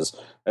it, which is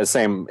the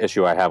same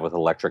issue I have with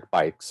electric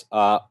bikes.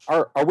 Are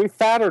we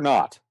fat or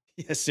not?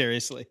 Yeah,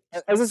 seriously.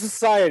 As a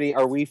society,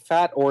 are we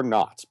fat or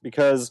not?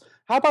 Because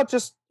how about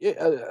just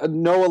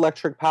no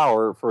electric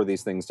power for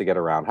these things to get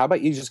around? How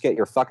about you just get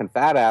your fucking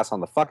fat ass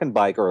on the fucking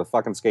bike or a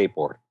fucking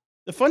skateboard?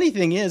 The funny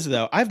thing is,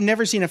 though, I've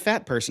never seen a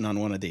fat person on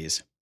one of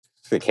these.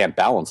 They can't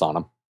balance on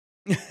them.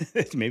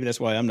 Maybe that's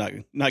why I'm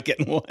not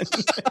getting one.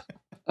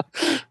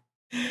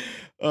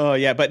 Oh,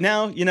 yeah. But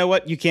now, you know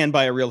what? You can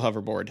buy a real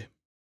hoverboard.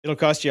 It'll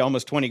cost you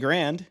almost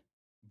 $20,000.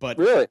 But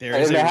really?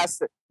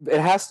 It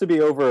has to be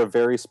over a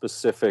very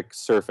specific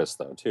surface,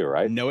 though, too,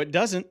 right? No, it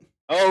doesn't.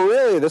 Oh,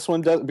 really? This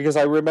one does? Because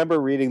I remember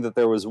reading that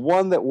there was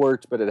one that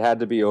worked, but it had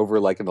to be over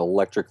like an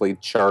electrically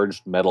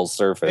charged metal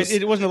surface.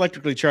 It wasn't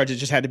electrically charged. It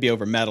just had to be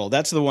over metal.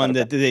 That's the one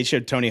that they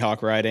showed Tony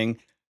Hawk riding.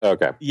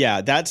 Okay.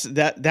 Yeah,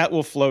 that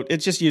will float. It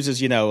just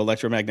uses,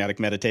 electromagnetic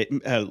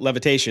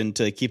levitation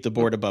to keep the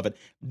board above it.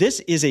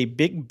 This is a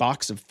big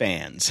box of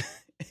fans.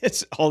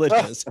 It's all it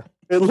is.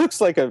 It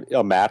looks like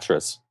a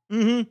mattress.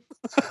 Mm-hmm.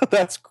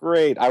 That's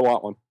great. I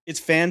want one. It's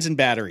fans and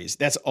batteries.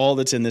 That's all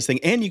that's in this thing.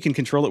 And you can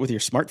control it with your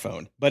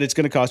smartphone, but it's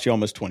going to cost you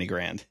almost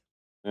 $20,000.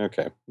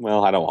 Okay.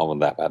 Well, I don't want one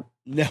that bad.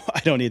 No, I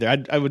don't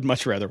either. I would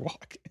much rather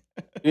walk.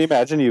 Can you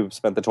imagine you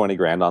spent the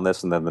 $20,000 on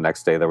this and then the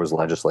next day there was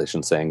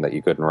legislation saying that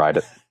you couldn't ride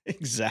it?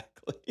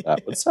 Exactly.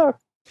 That would suck.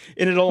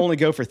 And it'll only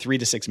go for 3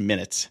 to 6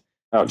 minutes.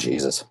 Oh,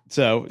 Jesus.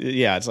 So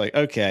yeah, it's like,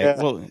 okay,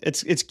 well,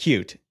 it's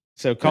cute.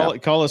 So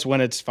call us when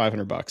it's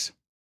 $500.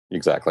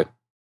 Exactly.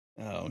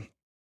 Oh.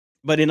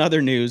 But in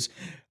other news,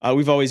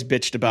 we've always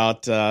bitched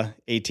about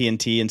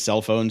AT&T and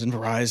cell phones and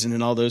Verizon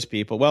and all those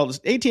people. Well,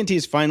 AT&T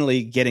is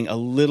finally getting a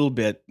little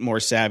bit more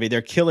savvy.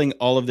 They're killing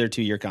all of their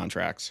 2-year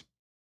contracts.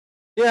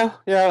 Yeah.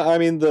 I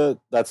mean,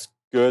 that's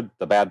good.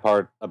 The bad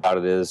part about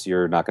it is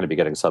you're not going to be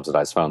getting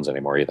subsidized phones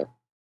anymore either.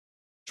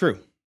 True.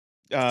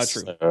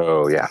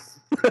 Oh, yeah.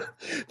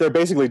 They're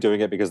basically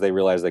doing it because they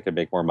realize they could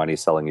make more money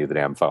selling you the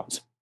damn phones.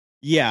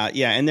 Yeah,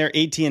 and their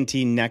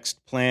AT&T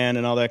Next plan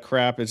and all that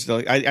crap. It's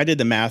I did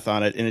the math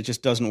on it, and it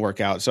just doesn't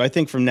work out. So I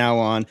think from now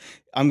on,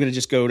 I'm going to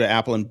just go to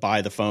Apple and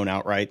buy the phone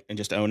outright and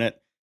just own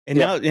it. And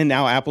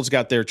now Apple's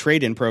got their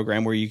trade-in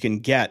program where you can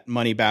get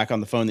money back on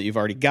the phone that you've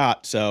already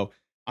got. So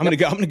I'm going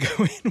to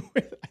go in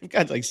with, I've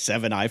got like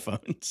 7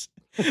 iPhones.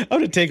 I'm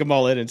going to take them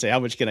all in and say, how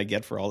much can I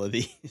get for all of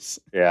these?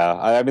 Yeah,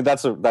 I mean,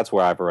 that's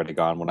where I've already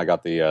gone. When I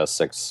got the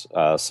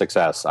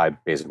 6S, I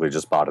basically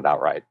just bought it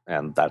outright,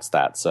 and that's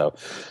that. So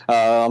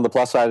on the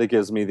plus side, it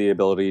gives me the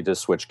ability to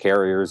switch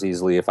carriers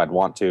easily if I'd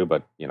want to,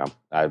 but,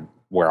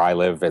 where I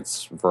live,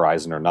 it's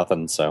Verizon or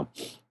nothing, so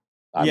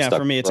for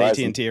me, it's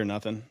Verizon. AT&T or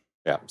nothing.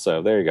 Yeah,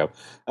 so there you go.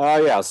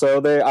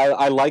 So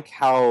I like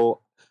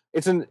how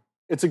it's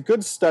a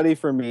good study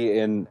for me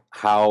in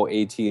how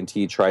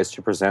AT&T tries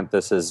to present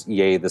this as,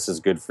 yay, this is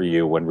good for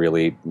you, when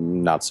really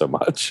not so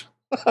much.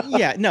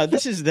 Yeah, no,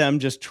 this is them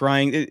just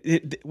trying.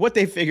 What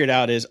they figured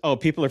out is,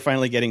 people are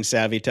finally getting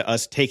savvy to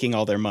us taking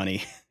all their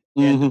money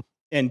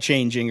and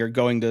changing or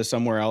going to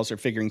somewhere else or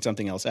figuring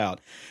something else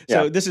out.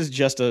 So this is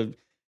just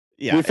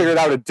we figured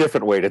out a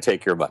different way to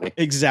take your money.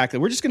 Exactly.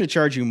 We're just going to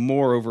charge you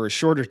more over a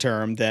shorter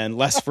term than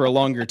less for a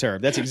longer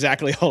term. That's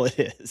exactly all it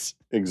is.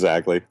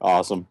 Exactly.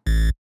 Awesome.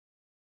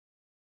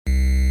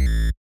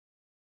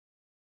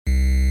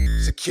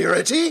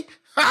 Security?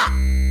 Ha!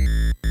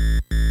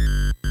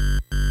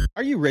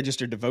 Are you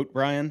registered to vote,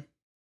 Brian?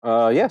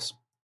 Yes.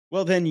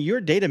 Well, then your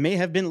data may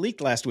have been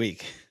leaked last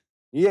week.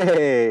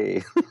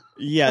 Yay!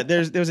 Yeah, there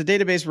was a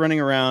database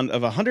running around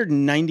of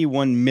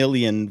 191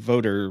 million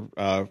voter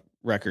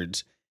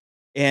records.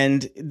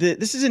 And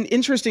this is an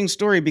interesting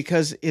story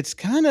because it's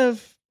kind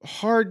of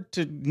hard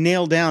to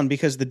nail down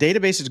because the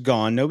database is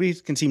gone. Nobody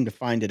can seem to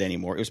find it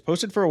anymore. It was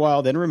posted for a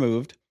while, then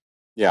removed.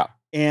 Yeah.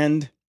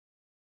 And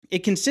it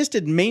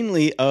consisted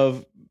mainly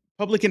of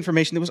public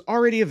information that was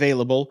already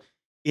available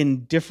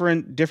in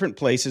different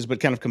places, but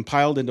kind of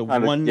compiled into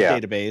one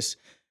database.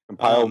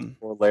 Compiled,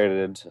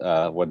 correlated.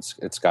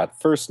 It's got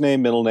first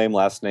name, middle name,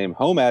 last name,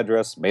 home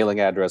address,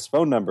 mailing address,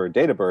 phone number,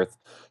 date of birth,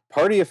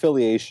 party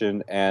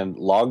affiliation, and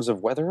logs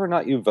of whether or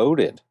not you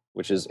voted,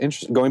 which is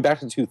interesting. Going back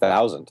to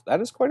 2000,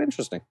 that is quite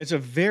interesting. It's a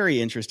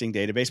very interesting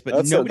database,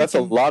 but that's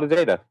a lot of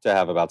data to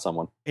have about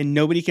someone, and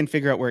nobody can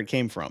figure out where it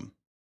came from.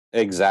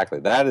 Exactly.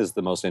 That is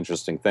the most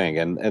interesting thing.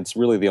 And it's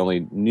really the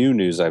only new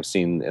news I've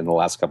seen in the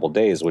last couple of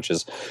days, which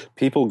is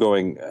people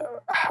going,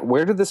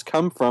 where did this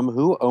come from?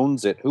 Who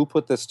owns it? Who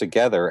put this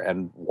together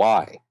and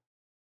why?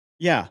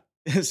 Yeah,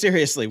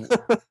 seriously.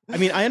 I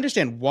mean, I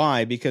understand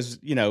why, because,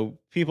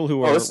 people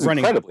who are this is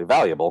running incredibly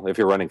valuable if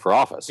you're running for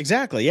office.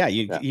 Exactly. Yeah.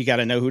 You got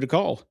to know who to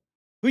call.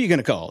 Who are you going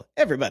to call?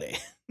 Everybody.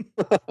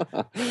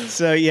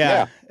 So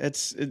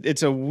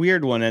it's a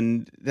weird one.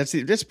 And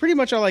that's pretty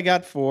much all I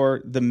got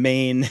for the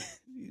main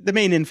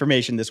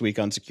information this week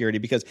on security,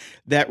 because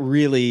that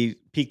really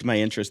piqued my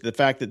interest. The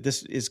fact that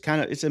this is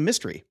it's a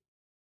mystery.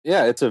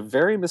 Yeah, it's a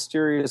very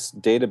mysterious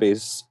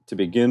database to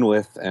begin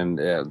with, and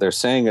they're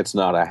saying it's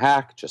not a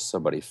hack, just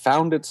somebody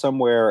found it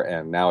somewhere,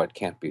 and now it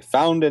can't be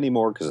found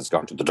anymore because it's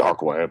gone to the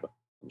dark web,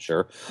 I'm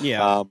sure.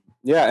 Yeah.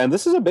 And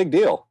this is a big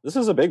deal. This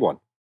is a big one.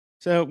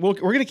 So we're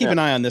going to keep an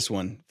eye on this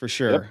one for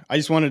sure. Yep. I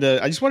just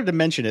wanted to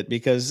mention it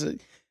because,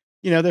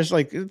 there's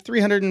like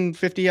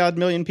 350 odd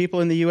million people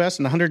in the U.S.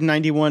 and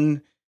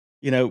 191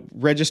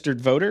 registered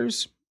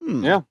voters.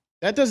 Yeah.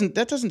 That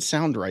doesn't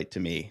sound right to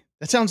me.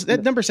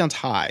 That number sounds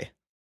high.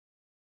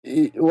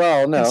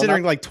 Well, no.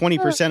 Considering like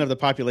 20% of the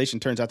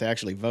population turns out to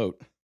actually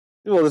vote.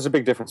 Well, there's a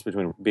big difference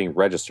between being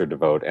registered to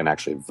vote and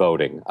actually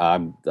voting.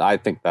 I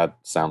think that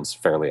sounds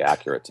fairly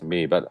accurate to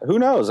me, but who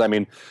knows? I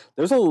mean,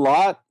 there's a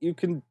lot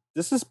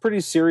this is pretty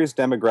serious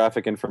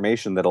demographic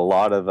information that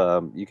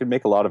you can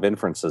make a lot of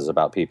inferences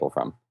about people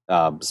from,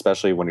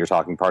 especially when you're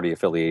talking party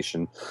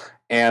affiliation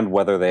and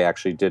whether they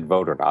actually did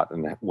vote or not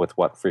and with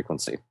what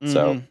frequency. Mm-hmm.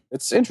 So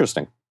it's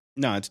interesting.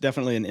 No, it's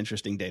definitely an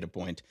interesting data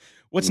point.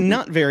 What's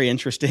not very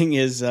interesting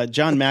is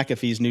John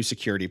McAfee's new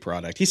security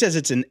product. He says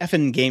it's an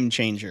effing game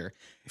changer.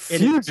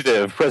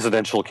 Fugitive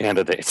presidential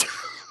candidate.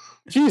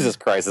 Jesus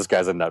Christ, this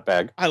guy's a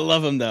nutbag. I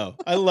love him, though.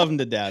 I love him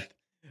to death.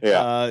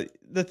 Yeah.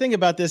 The thing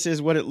about this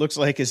is what it looks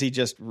like is he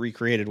just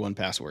recreated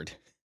 1Password.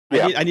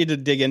 I need to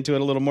dig into it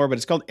a little more, but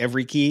it's called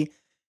EveryKey.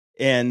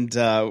 And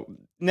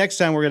next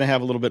time we're going to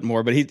have a little bit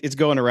more, but it's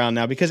going around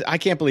now because I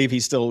can't believe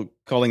he's still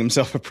calling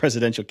himself a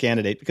presidential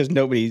candidate because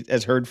nobody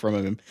has heard from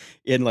him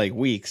in like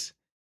weeks.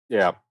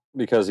 Yeah,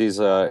 because he's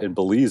in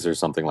Belize or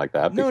something like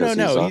that. No.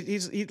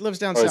 He lives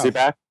down south. Is he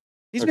back?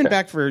 He's been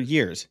back for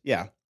years.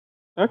 Yeah.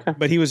 Okay.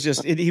 But he was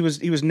just he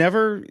was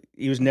never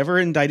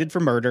indicted for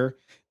murder,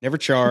 never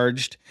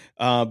charged.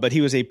 But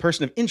he was a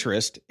person of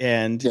interest,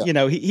 and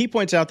he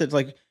points out that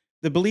like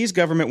the Belize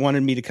government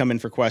wanted me to come in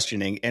for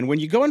questioning, and when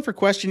you go in for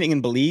questioning in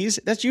Belize,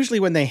 that's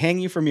usually when they hang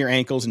you from your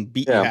ankles and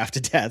beat you half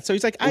to death. So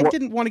he's like, I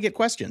didn't want to get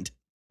questioned.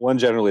 One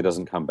generally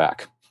doesn't come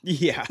back.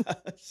 Yeah.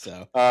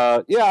 So.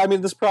 I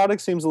mean, this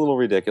product seems a little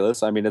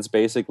ridiculous. I mean, it's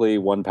basically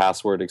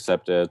 1Password,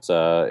 except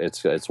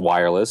it's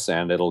wireless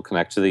and it'll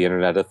connect to the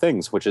Internet of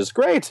Things, which is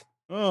great.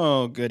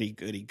 Oh, goody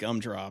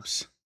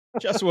gumdrops!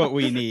 Just what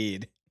we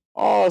need.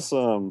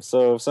 Awesome.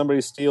 So if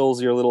somebody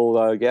steals your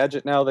little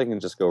gadget now, they can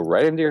just go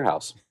right into your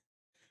house.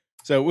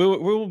 So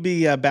we'll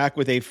be back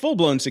with a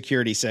full-blown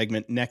security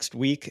segment next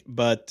week,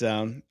 but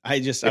I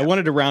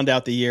wanted to round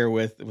out the year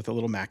with a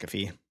little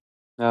McAfee.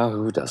 Oh,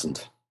 who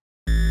doesn't?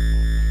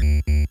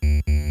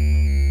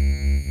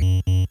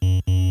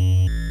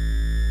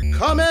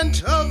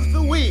 Comment of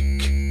the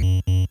week.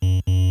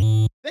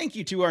 Thank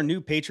you to our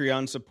new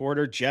Patreon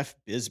supporter, Jeff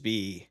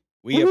Bisbee.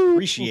 We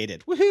appreciate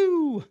it.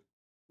 Woohoo!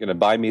 Gonna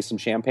buy me some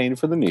champagne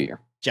for the new year.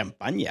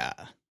 Champagne. Yeah.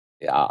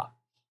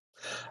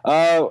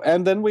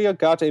 And then we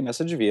got a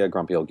message via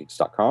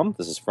grumpyoldgeeks.com.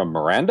 This is from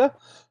Miranda.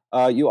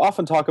 You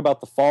often talk about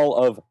the fall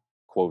of,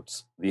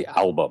 quotes, the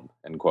album,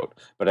 end quote.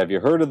 But have you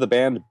heard of the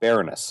band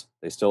Baroness?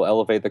 They still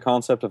elevate the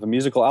concept of a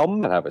musical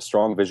album and have a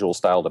strong visual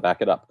style to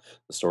back it up.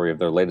 The story of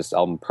their latest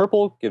album,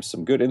 Purple, gives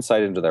some good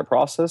insight into their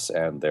process,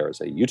 and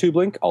there's a YouTube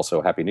link.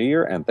 Also, Happy New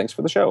Year, and thanks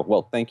for the show.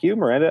 Well, thank you,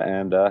 Miranda,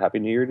 and Happy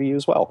New Year to you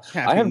as well.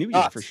 Happy New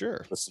Year, for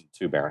sure. Listened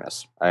to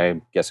Baroness.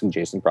 I'm guessing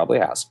Jason probably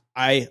has.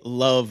 I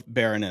love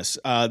Baroness.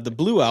 The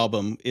Blue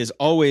album is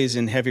always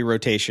in heavy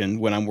rotation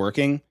when I'm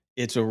working.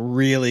 It's a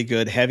really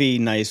good, heavy,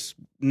 nice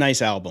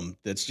album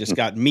that's just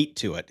got meat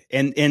to it.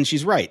 And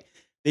she's right.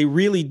 They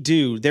really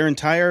do. Their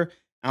entire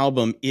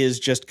album is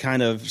just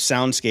kind of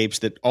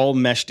soundscapes that all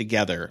mesh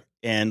together.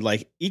 And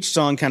like each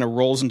song kind of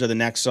rolls into the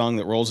next song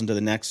that rolls into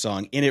the next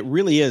song. And it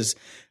really is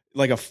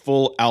like a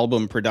full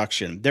album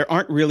production. There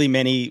aren't really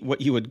many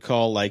what you would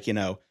call like,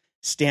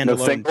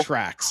 standalone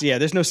tracks. Yeah,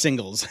 there's no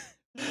singles.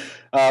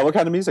 What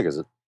kind of music is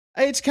it?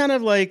 It's kind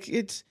of like,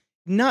 it's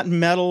not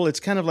metal.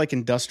 It's kind of like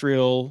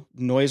industrial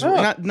noise.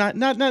 Not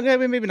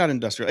maybe not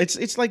industrial.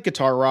 It's like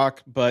guitar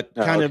rock, but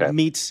kind of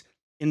meets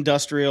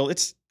industrial.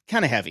 It's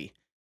kind of heavy.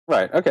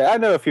 Right. Okay. I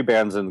know a few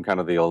bands in kind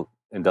of the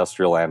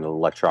industrial and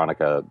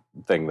electronica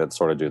thing that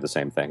sort of do the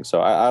same thing. So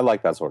I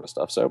like that sort of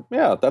stuff. So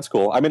yeah, that's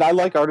cool. I mean, I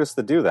like artists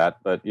that do that,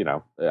 but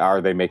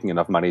are they making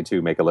enough money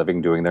to make a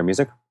living doing their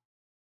music?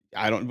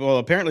 Well,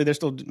 apparently they're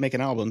still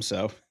making albums,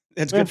 so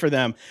that's good for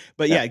them.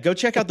 But yeah, go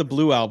check out the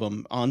Blue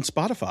album on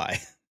Spotify.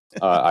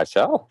 I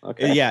shall.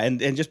 Okay. Yeah, and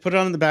just put it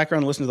on in the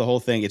background and listen to the whole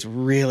thing. It's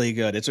really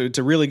good. It's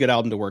a really good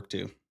album to work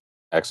to.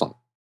 Excellent.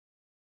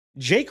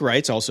 Jake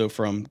writes, also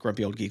from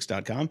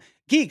grumpyoldgeeks.com,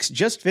 Geeks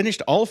just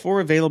finished all 4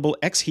 available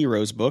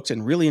X-Heroes books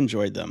and really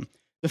enjoyed them.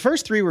 The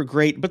first 3 were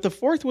great, but the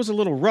 4th was a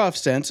little rough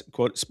since,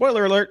 quote,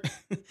 spoiler alert,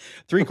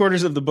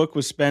 3/4 of the book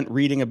was spent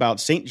reading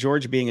about St.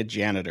 George being a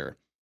janitor.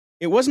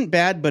 It wasn't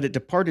bad, but it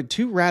departed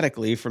too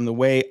radically from the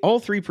way all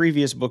 3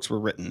 previous books were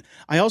written.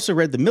 I also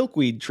read the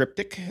Milkweed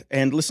triptych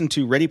and listened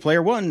to Ready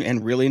Player One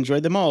and really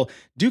enjoyed them all.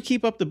 Do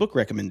keep up the book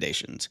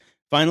recommendations.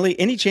 Finally,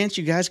 any chance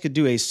you guys could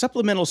do a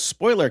supplemental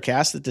spoiler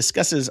cast that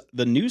discusses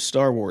the new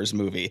Star Wars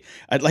movie?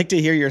 I'd like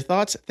to hear your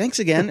thoughts. Thanks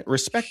again.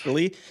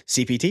 Respectfully,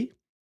 CPT,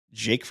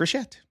 Jake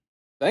Frechette.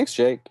 Thanks,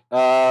 Jake.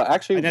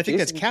 Actually, and I think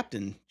that's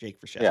Captain Jake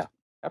Frechette. Yeah.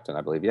 Captain,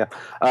 I believe,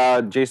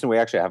 yeah. Jason, we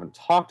actually haven't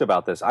talked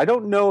about this. I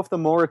don't know if the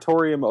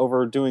moratorium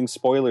over doing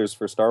spoilers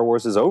for Star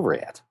Wars is over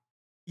yet.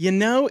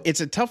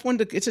 It's a tough one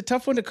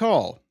to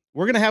call.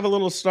 We're going to have a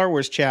little Star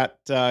Wars chat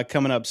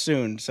coming up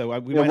soon, so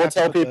we'll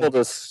tell people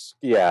to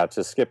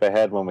skip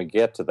ahead when we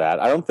get to that.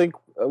 I don't think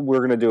we're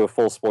going to do a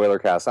full spoiler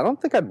cast. I don't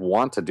think I'd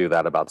want to do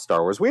that about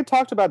Star Wars. We had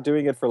talked about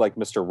doing it for like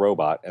Mr.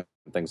 Robot and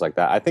things like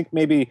that. I think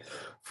maybe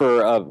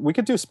for we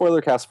could do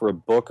spoiler cast for a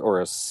book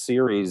or a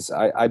series.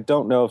 I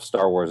don't know if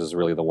Star Wars is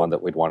really the one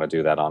that we'd want to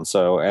do that on.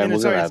 So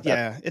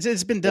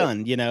it's been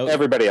done.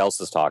 Everybody else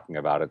is talking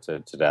about it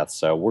to death.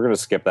 So we're going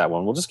to skip that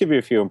one. We'll just give you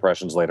a few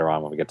impressions later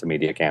on when we get to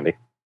Media Candy.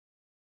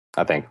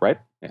 I think, right?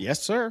 Yeah.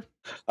 Yes, sir.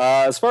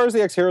 As far as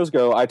the X-Heroes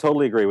go, I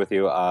totally agree with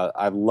you.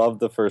 I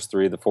loved the first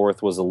 3. The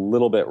 4th was a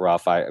little bit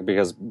rough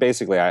because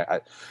basically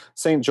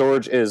St.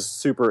 George is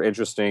super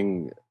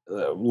interesting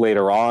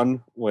later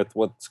on with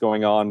what's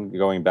going on,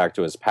 going back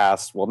to his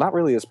past. Well, not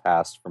really his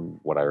past from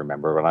what I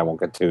remember, but I won't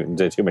get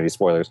into too many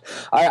spoilers.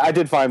 I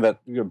did find that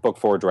book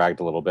 4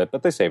 dragged a little bit,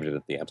 but they saved it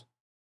at the end.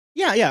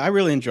 Yeah, I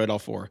really enjoyed all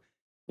 4.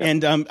 Yeah.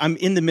 And I'm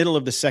in the middle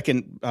of the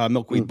second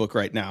Milkweed book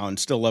right now and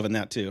still loving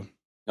that too.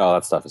 Oh,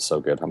 that stuff is so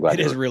good. I'm glad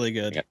it is really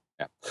good. Yeah.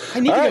 I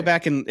need to go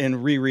back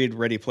and reread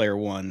Ready Player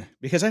One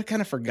because I've kind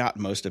of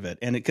forgotten most of it,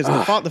 and because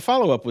the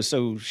follow up was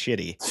so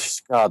shitty.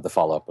 God, the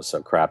follow up was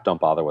so crap.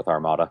 Don't bother with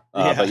Armada.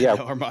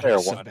 Armada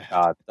was so bad.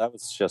 God, that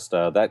was just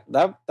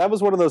that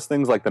was one of those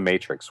things like The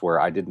Matrix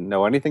where I didn't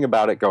know anything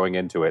about it going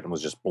into it and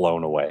was just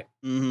blown away.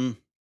 Mm-hmm.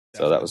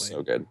 So that was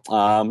so good.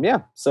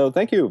 So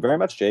thank you very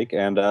much, Jake.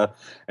 And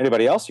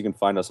anybody else, you can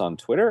find us on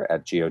Twitter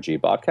at GOG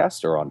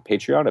Podcast or on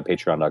Patreon at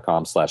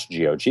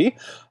patreon.com/GOG.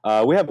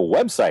 We have a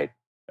website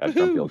at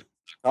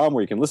grumpyoldgeeks.com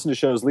where you can listen to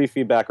shows, leave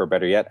feedback, or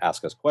better yet,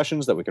 ask us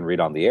questions that we can read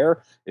on the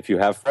air. If you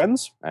have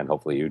friends, and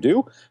hopefully you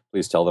do,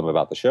 please tell them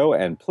about the show.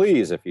 And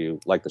please, if you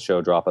like the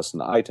show, drop us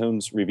an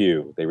iTunes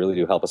review. They really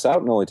do help us out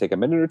and only take a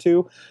minute or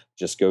two.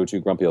 Just go to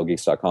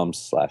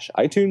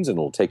grumpyoldgeeks.com/iTunes and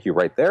it'll take you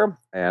right there.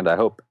 And I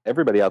hope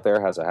everybody out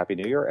there has a happy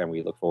new year, and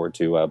we look forward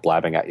to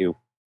blabbing at you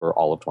for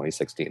all of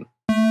 2016.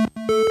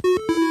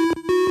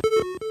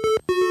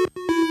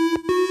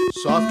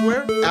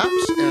 Software,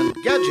 apps, and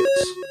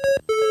gadgets.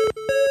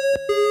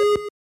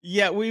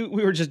 Yeah, we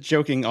were just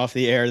joking off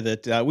the air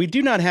that we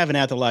do not have an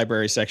At the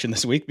Library section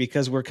this week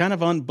because we're kind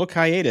of on book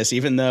hiatus,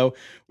 even though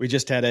we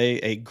just had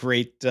a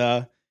great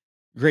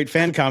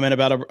fan comment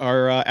about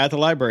our At the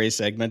Library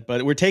segment.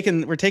 But we're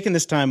taking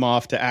this time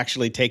off to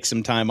actually take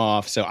some time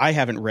off, so I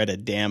haven't read a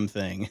damn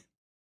thing.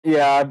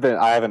 Yeah,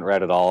 I haven't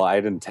read it all. I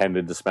had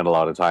intended to spend a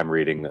lot of time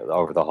reading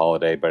over the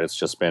holiday, but it's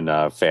just been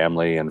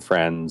family and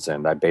friends,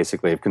 and I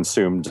basically have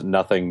consumed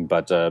nothing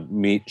but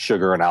meat,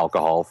 sugar, and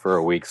alcohol for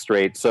a week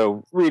straight.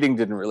 So reading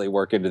didn't really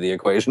work into the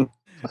equation.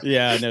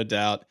 Yeah, no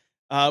doubt.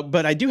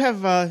 But I do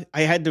have, I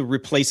had to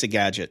replace a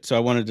gadget. So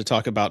I wanted to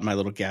talk about my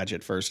little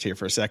gadget first here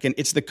for a second.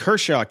 It's the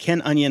Kershaw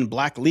Ken Onion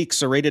Black Leak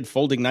Serrated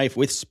Folding Knife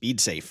with Speed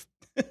Safe.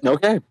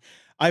 Okay.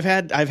 I've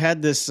had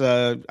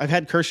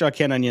Kershaw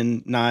Ken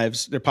Onion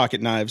knives, they're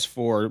pocket knives,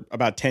 for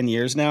about 10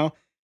 years now.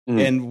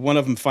 And one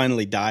of them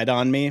finally died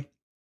on me.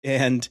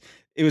 And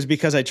it was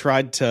because I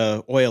tried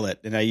to oil it,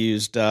 and I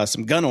used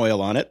some gun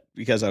oil on it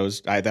because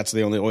that's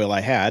the only oil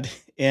I had.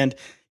 And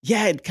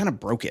yeah, it kind of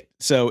broke it.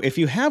 So if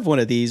you have one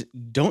of these,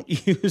 don't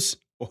use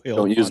oil.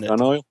 Don't use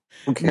gun oil?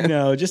 Okay.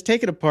 No, just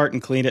take it apart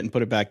and clean it and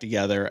put it back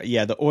together.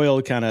 Yeah, the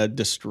oil kind of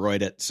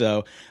destroyed it.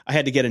 So I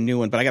had to get a new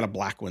one, but I got a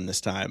black one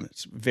this time.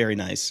 It's very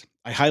nice.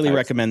 I highly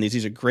recommend these.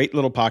 These are great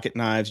little pocket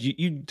knives.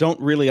 You don't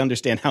really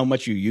understand how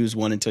much you use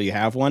one until you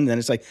have one. Then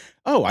it's like,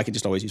 oh, I can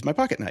just always use my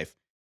pocket knife.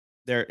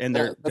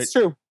 That's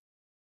true.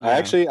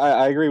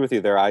 I agree with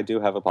you there. I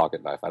do have a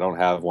pocket knife. I don't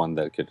have one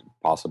that could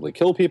possibly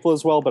kill people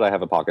as well, but I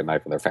have a pocket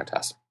knife and they're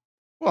fantastic.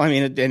 Well, I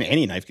mean, and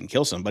any knife can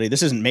kill somebody.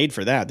 This isn't made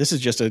for that. This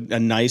is just a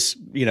nice,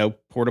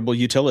 portable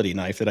utility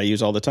knife that I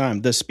use all the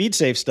time. The Speed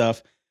Safe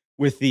stuff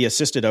with the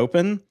assisted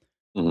open,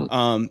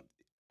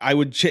 I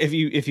would,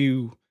 if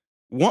you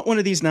Want one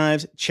of these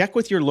knives? Check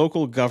with your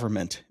local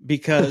government,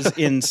 because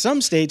in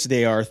some states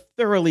they are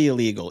thoroughly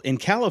illegal. In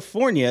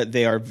California,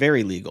 they are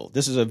very legal.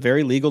 This is a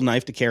very legal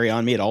knife to carry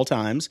on me at all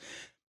times,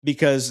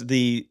 because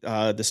the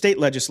state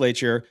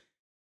legislature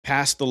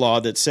passed the law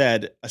that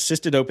said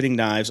assisted opening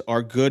knives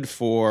are good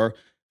for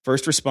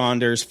first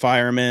responders,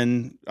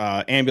 firemen,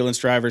 ambulance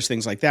drivers,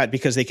 things like that,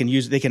 because they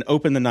can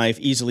open the knife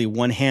easily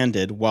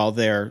one-handed while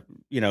they're,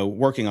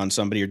 working on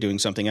somebody or doing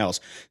something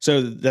else.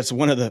 So that's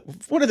one of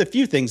the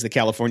few things the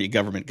California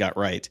government got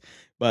right.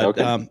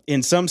 But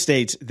in some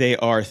states, they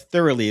are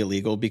thoroughly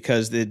illegal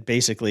because it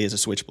basically is a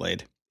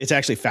switchblade. It's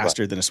actually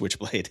faster than a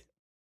switchblade.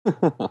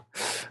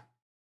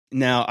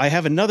 Now, I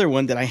have another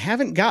one that I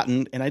haven't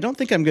gotten, and I don't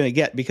think I'm going to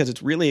get because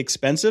it's really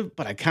expensive,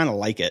 but I kind of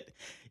like it.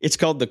 It's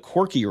called the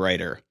Quirky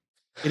Writer.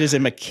 It is a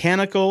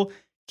mechanical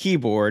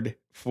keyboard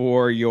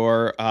for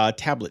your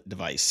tablet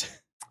device.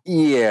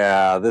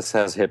 Yeah, this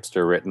has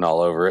hipster written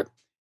all over it.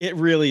 It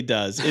really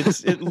does.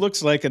 It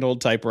looks like an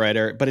old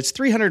typewriter, but it's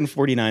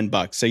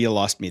 $349. So you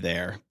lost me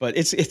there. But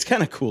it's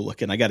kind of cool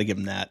looking. I got to give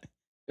them that.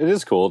 It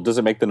is cool. Does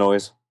it make the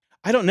noise?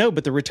 I don't know,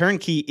 but the return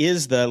key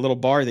is the little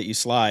bar that you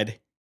slide.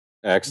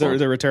 Excellent.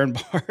 The return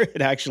bar.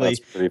 It actually.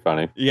 That's pretty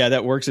funny. Yeah,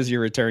 that works as your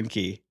return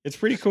key. It's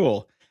pretty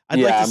cool. I'd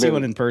like to see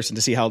one in person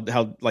to see how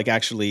like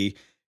actually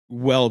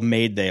well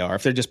made they are.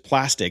 If they're just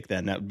plastic,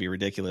 then that would be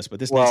ridiculous. But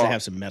this needs to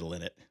have some metal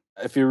in it.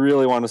 If you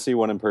really want to see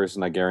one in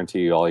person, I guarantee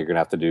you all you're going to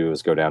have to do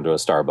is go down to a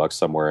Starbucks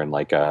somewhere in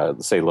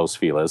say Los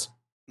Feliz.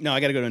 No, I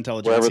got to go to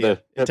Intelligentsia.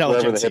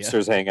 Wherever the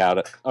hipsters hang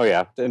out. Oh,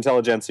 yeah. The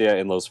Intelligentsia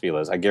in Los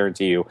Feliz. I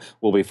guarantee you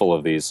we'll be full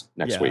of these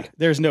next week.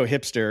 There's no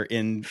hipster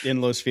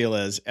in Los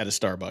Feliz at a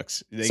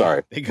Starbucks.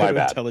 They go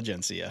to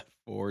Intelligentsia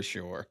for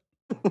sure.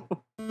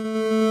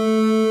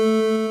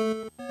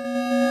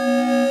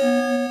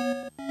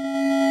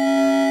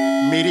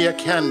 Media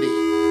Candy.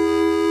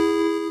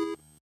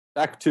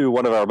 Back to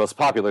one of our most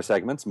popular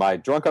segments, my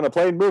Drunk on a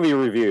Plane movie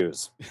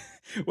reviews.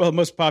 Well,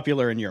 most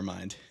popular in your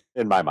mind.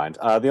 In my mind.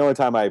 The only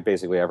time I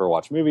basically ever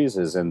watch movies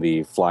is in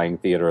the flying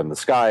theater in the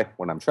sky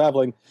when I'm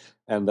traveling,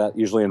 and that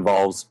usually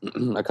involves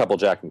a couple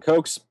Jack and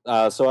Cokes.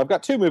 So I've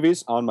got two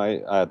movies on my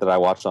that I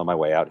watched on my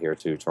way out here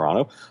to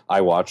Toronto.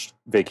 I watched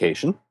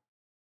Vacation.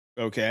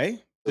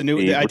 Okay.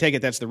 I take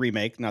it that's the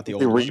remake, not the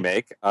old one. The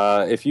remake.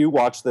 If you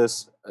watch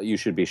this, you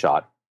should be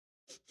shot.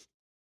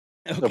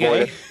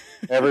 Okay.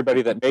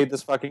 Everybody that made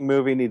this fucking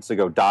movie needs to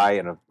go die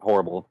in a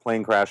horrible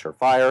plane crash or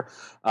fire.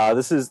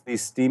 This is the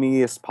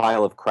steamiest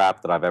pile of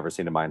crap that I've ever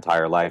seen in my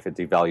entire life. It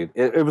devalued.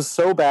 It was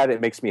so bad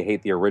it makes me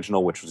hate the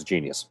original, which was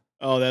genius.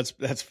 Oh, that's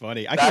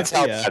funny. That's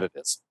how bad it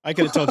is. I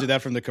could have told you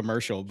that from the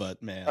commercial,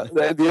 but man,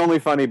 the only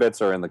funny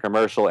bits are in the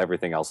commercial.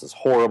 Everything else is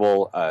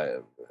horrible.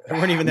 There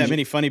weren't even that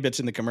many funny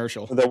bits in the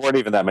commercial. There weren't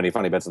even that many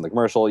funny bits in the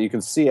commercial. You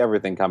can see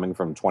everything coming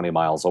from 20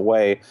 miles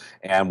away,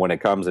 and when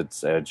it comes,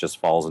 it just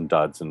falls and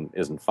duds and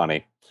isn't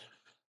funny.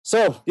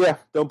 So, yeah,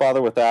 don't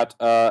bother with that.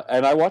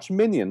 And I watched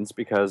Minions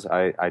because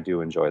I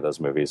do enjoy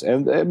those movies.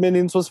 And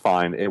Minions was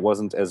fine. It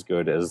wasn't as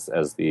good as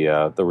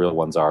the real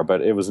ones are,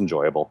 but it was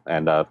enjoyable.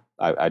 And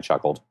I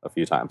chuckled a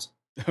few times.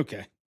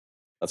 Okay.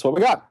 That's what we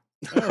got.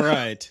 All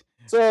right.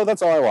 So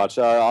that's all I watch.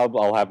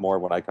 I'll have more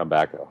when I come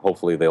back.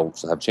 Hopefully they'll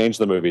have changed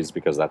the movies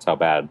because that's how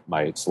bad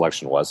my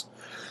selection was.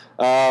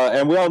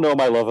 And we all know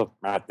my love of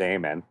Matt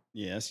Damon.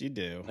 Yes, you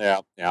do.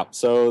 Yeah.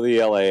 So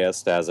the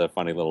LAist has a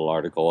funny little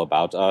article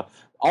about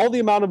all the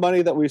amount of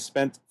money that we've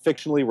spent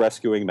fictionally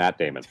rescuing Matt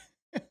Damon.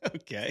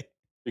 Okay.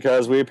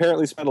 Because we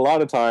apparently spent a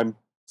lot of time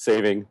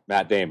saving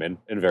Matt Damon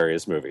in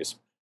various movies.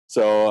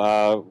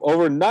 So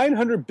over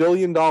 $900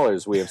 billion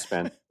we have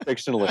spent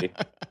fictionally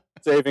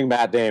saving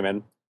Matt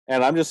Damon.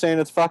 And I'm just saying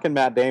it's fucking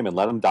Matt Damon.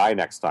 Let him die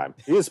next time.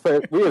 We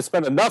have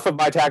spent enough of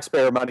my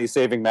taxpayer money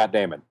saving Matt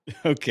Damon.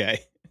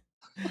 Okay.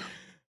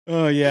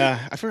 Oh,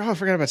 yeah. I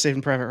forgot about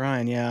Saving Private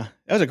Ryan. Yeah.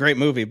 That was a great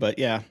movie, but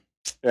yeah.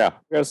 Yeah.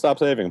 We got to stop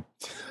saving him.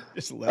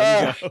 Just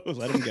let him go.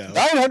 Let him go.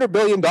 $900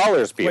 billion,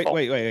 people.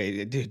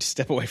 Wait. Dude,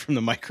 step away from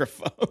the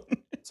microphone.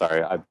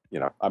 Sorry.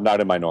 I'm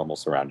not in my normal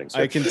surroundings.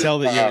 I can tell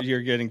that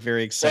you're getting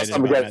very excited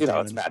about Matt Damon.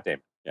 It's Matt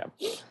Damon. Yeah.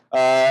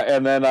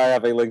 And then I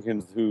have a link to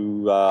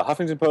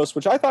Huffington Post,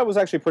 which I thought was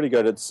actually pretty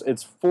good.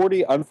 It's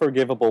 40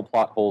 unforgivable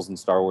plot holes in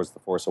Star Wars The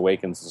Force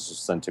Awakens. This was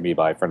sent to me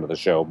by a friend of the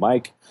show,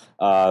 Mike.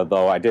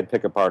 Though I did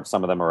pick apart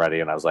some of them already,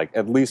 and I was like,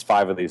 at least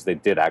 5 of these they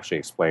did actually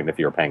explain if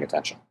you were paying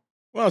attention.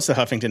 Well, it's the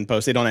Huffington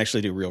Post. They don't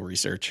actually do real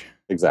research.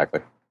 Exactly.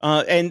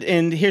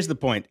 And here's the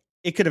point.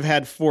 It could have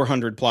had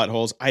 400 plot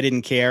holes. I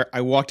didn't care.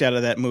 I walked out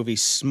of that movie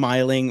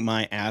smiling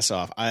my ass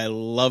off. I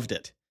loved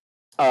it.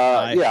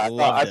 I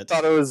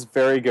thought it was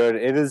very good.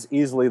 It is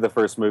easily the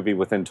first movie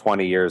within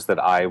 20 years that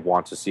I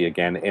want to see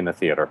again in a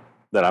theater.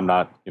 That I'm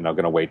not, going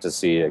to wait to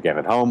see again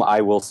at home. I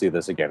will see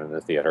this again in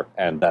the theater,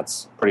 and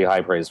that's pretty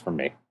high praise from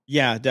me.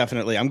 Yeah,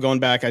 definitely. I'm going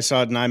back. I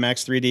saw it in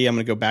IMAX 3D. I'm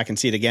going to go back and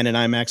see it again in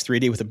IMAX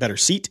 3D with a better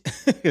seat.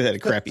 It had a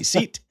crappy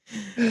seat.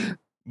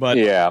 But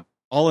yeah,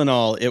 all in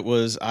all, it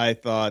was, I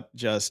thought,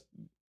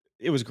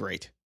 it was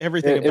great.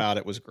 Everything about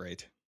it was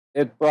great.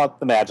 It brought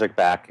the magic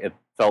back.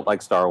 felt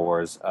like Star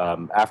Wars.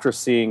 After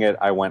seeing it,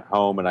 I went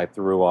home and I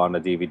threw on a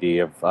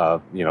DVD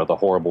of the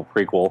horrible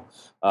prequel,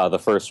 the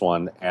first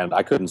one, and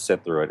I couldn't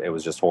sit through it. It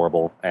was just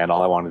horrible, and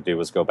all I wanted to do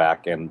was go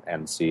back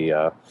and see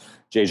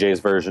JJ's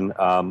version.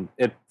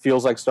 It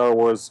feels like Star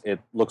Wars. It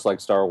looks like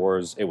Star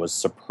Wars. It was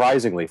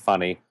surprisingly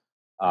funny.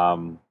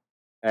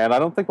 And I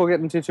don't think we'll get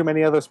into too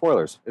many other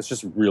spoilers. It's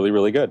just really,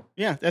 really good.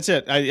 Yeah, that's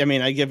it. I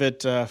mean, I give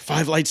it 5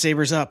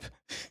 lightsabers up.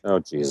 Oh,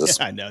 Jesus.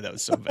 I know, that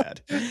was so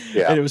bad.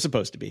 Yeah. And it was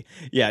supposed to be.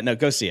 Yeah, no,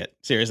 go see it.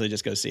 Seriously,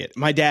 just go see it.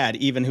 My dad,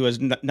 even who has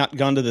not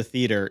gone to the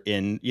theater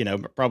in,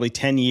 probably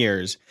 10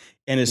 years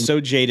and is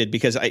so jaded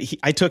because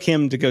I took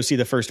him to go see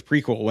the first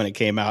prequel when it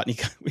came out. And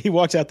he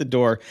walks out the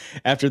door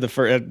after the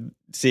first,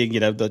 seeing,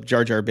 the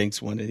Jar Jar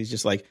Binks one. And he's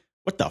just like,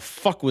 what the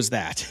fuck was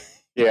that?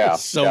 Yeah. He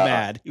was so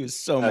mad. He was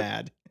so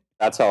mad.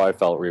 That's how I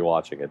felt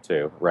rewatching it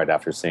too, right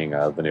after seeing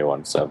the new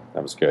one. So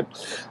that was good.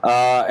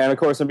 And of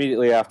course,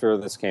 immediately after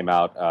this came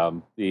out,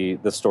 the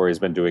story has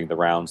been doing the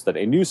rounds that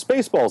a new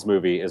Spaceballs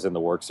movie is in the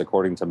works,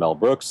 according to Mel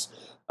Brooks.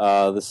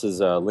 This is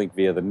a link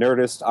via the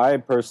Nerdist. I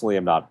personally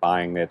am not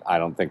buying it. I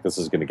don't think this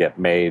is going to get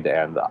made,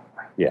 and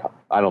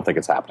I don't think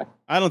it's happening.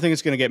 I don't think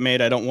it's going to get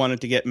made. I don't want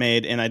it to get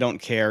made, and I don't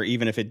care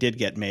even if it did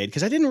get made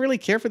because I didn't really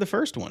care for the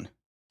first one.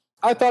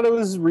 I thought it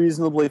was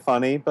reasonably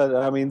funny, but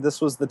I mean, this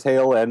was the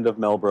tail end of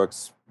Mel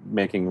Brooks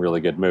making really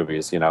good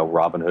movies.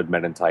 Robin Hood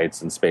Men in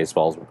Tights and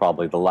Spaceballs were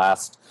probably the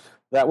last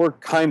that were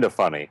kind of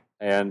funny.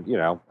 And,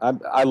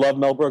 I love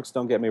Mel Brooks,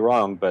 don't get me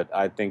wrong, but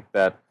I think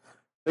that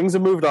things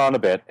have moved on a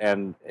bit,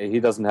 and he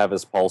doesn't have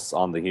his pulse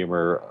on the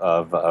humor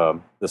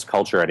of this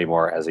culture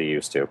anymore as he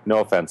used to.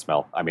 No offense,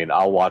 Mel. I mean,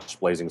 I'll watch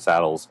Blazing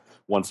Saddles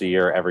once a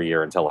year, every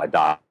year until I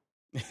die.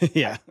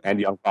 Yeah. And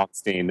Young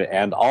Frankenstein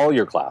and all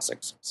your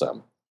classics.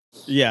 So.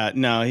 Yeah,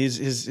 no,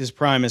 his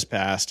prime is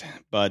past,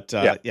 but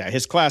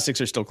his classics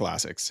are still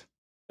classics.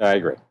 I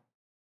agree.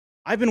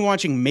 I've been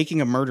watching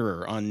Making a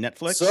Murderer on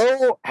Netflix.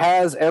 So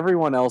has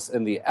everyone else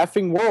in the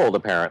effing world,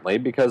 apparently,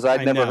 because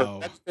I'd never heard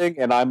of that thing,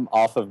 and I'm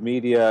off of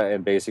media,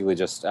 and basically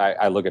just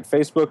I look at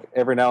Facebook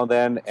every now and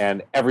then,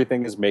 and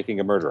everything is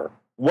Making a Murderer.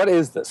 What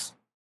is this?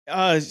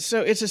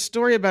 So it's a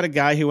story about a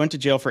guy who went to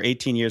jail for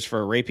 18 years for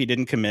a rape he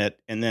didn't commit,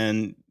 and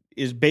then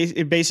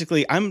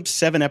basically I'm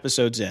 7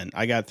 episodes in.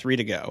 I got 3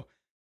 to go.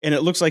 And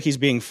it looks like he's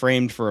being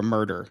framed for a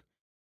murder.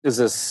 Is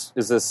this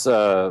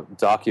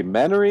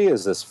documentary?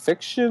 Is this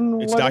fiction?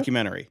 It's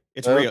documentary.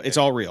 It's real. It's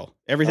all real.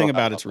 Everything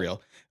about it's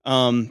real.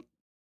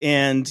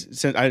 And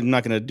so I'm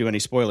not going to do any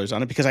spoilers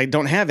on it because I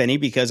don't have any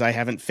because I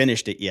haven't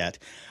finished it yet.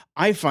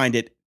 I find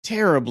it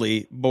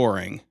terribly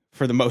boring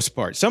for the most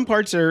part. Some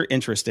parts are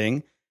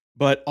interesting,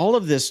 but all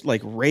of this like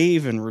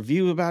rave and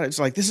review about it's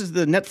like this is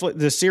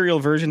the serial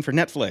version for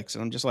Netflix,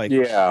 and I'm just like,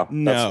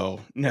 no.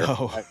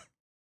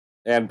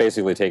 And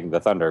basically taking the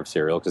thunder of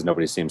Serial because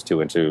nobody seems too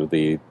into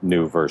the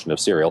new version of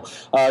Serial.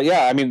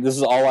 I mean, this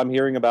is all I'm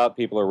hearing about.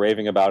 People are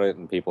raving about it,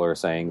 and people are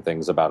saying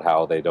things about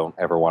how they don't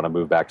ever want to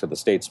move back to the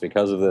States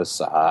because of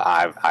this.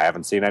 I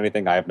haven't seen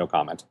anything. I have no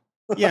comment.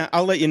 Yeah,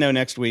 I'll let you know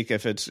next week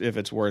if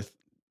it's worth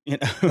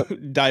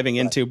diving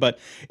into. But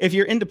if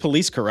you're into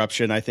police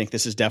corruption, I think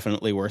this is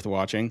definitely worth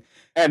watching.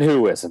 And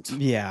who isn't?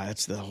 Yeah,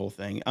 that's the whole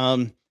thing.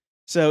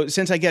 So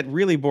since I get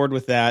really bored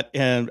with that,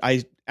 and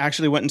I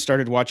actually went and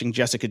started watching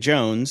Jessica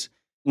Jones.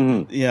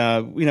 Mm-hmm.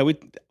 Yeah,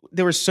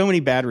 there were so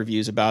many bad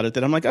reviews about it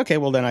that I'm like, okay,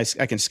 well then I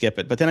can skip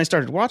it. But then I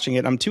started watching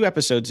it. I'm 2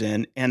 episodes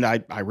in, and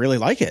I really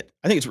like it.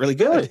 I think it's really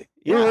good. Really?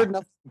 You heard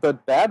nothing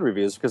but bad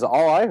reviews because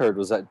all I heard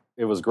was that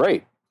it was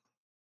great.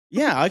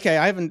 Yeah. Okay.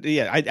 I haven't.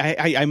 Yeah.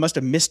 I must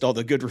have missed all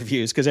the good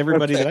reviews because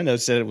everybody that I know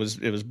said it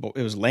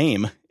was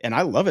lame, and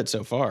I love it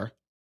so far.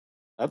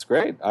 That's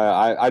great.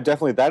 I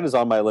definitely, that is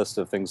on my list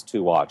of things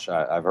to watch.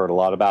 I've heard a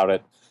lot about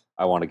it.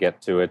 I want to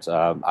get to it.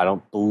 I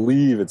don't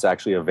believe it's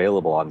actually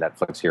available on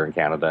Netflix here in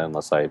Canada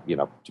unless I,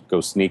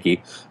 go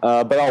sneaky.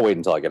 But I'll wait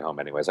until I get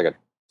home anyways. I got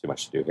too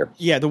much to do here.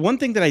 Yeah, the one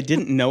thing that I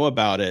didn't know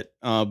about it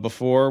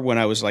before when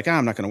I was like,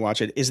 I'm not going to watch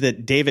it, is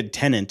that David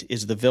Tennant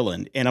is the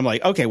villain. And I'm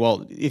like, okay,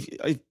 well,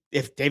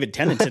 if David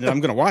Tennant's in it, I'm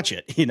going to watch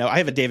it. I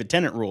have a David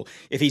Tennant rule.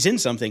 If he's in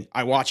something,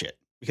 I watch it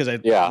because I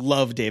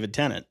love David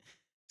Tennant.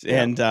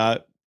 Yeah.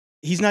 And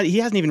he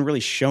hasn't even really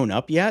shown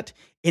up yet.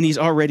 And he's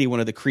already one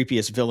of the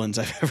creepiest villains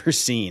I've ever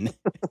seen.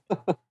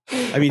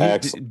 I mean,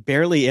 he's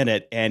barely in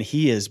it, and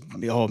he is,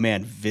 oh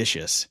man,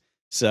 vicious.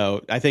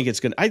 So I think it's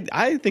gonna.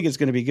 I think it's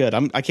gonna be good.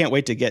 I can't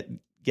wait to get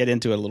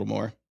into it a little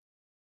more.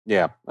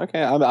 Yeah.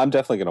 Okay. I'm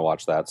definitely gonna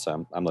watch that.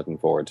 So I'm looking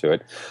forward to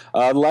it.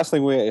 The last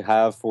thing we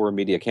have for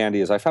Media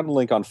Candy is I found a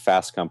link on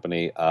Fast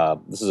Company.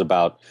 This is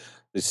about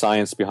the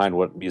science behind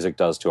what music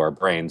does to our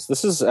brains.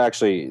 This is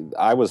actually,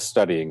 I was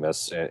studying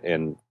this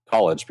in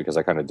college because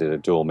I kind of did a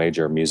dual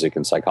major, music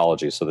and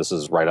psychology. So this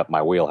is right up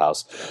my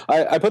wheelhouse.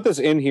 I put this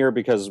in here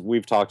because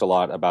we've talked a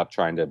lot about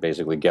trying to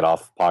basically get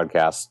off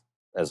podcasts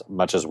as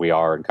much as we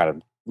are and kind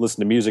of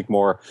listen to music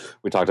more.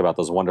 We talked about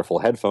those wonderful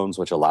headphones,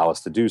 which allow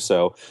us to do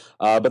so.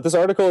 But this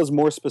article is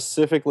more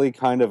specifically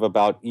kind of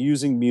about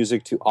using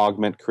music to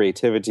augment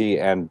creativity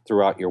and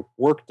throughout your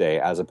workday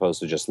as opposed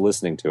to just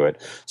listening to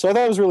it. So I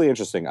thought it was really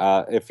interesting.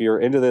 If you're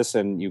into this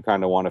and you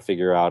kind of want to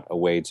figure out a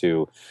way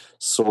to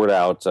sort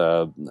out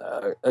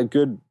a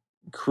good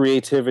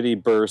creativity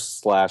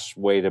burst /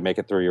 way to make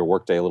it through your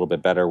workday a little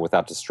bit better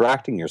without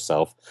distracting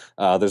yourself,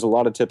 there's a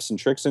lot of tips and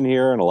tricks in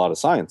here and a lot of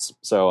science.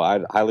 So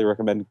I'd highly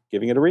recommend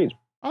giving it a read.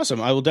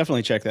 Awesome. I will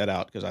definitely check that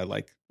out because I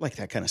like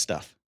that kind of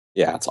stuff.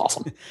 Yeah, it's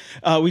awesome.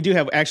 We do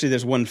have, actually,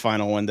 there's one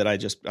final one that I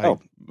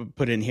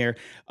put in here.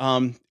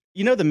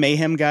 You know the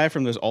Mayhem guy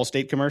from those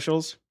Allstate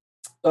commercials?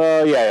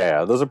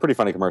 Yeah. Those are pretty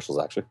funny commercials,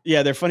 actually.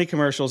 Yeah, they're funny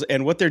commercials.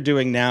 And what they're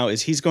doing now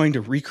is he's going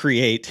to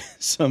recreate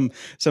some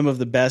of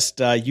the best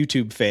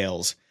YouTube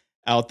fails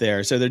out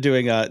there. So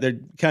they're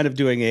kind of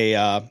doing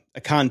a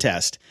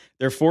contest.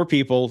 There are 4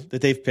 people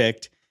that they've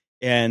picked,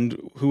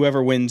 and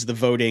whoever wins the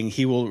voting,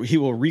 he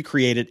will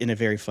recreate it in a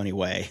very funny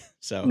way.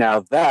 So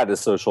now that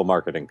is social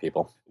marketing,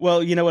 people.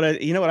 Well, you know what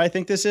I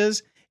think this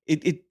is?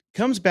 It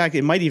comes back.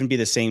 It might even be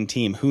the same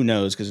team. Who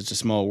knows? Because it's a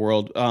small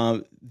world.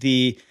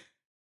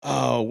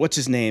 What's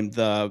his name?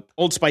 The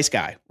Old Spice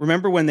guy.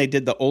 Remember when they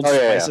did the Old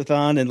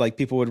Spice-a-thon and like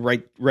people would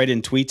write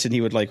in tweets and he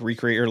would like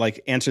recreate or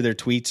like answer their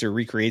tweets or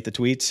recreate the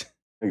tweets?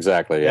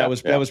 Exactly. Yeah.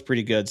 That was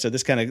pretty good. So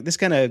this kind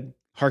of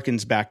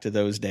harkens back to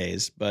those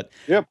days, but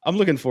yep. I'm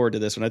looking forward to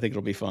this one. I think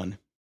it'll be fun.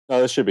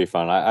 Oh, this should be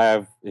fun.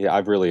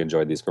 I've really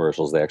enjoyed these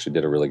commercials. They actually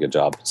did a really good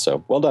job.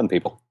 So well done,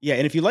 people. Yeah.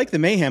 And if you like the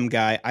Mayhem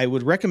guy, I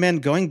would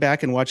recommend going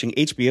back and watching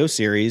HBO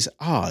series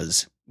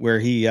Oz,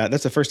 where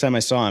that's the first time I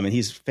saw him and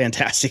he's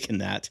fantastic in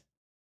that.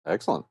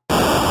 Excellent.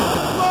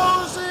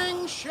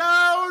 Closing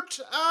shout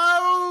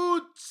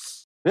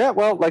outs. Yeah,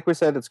 well, like we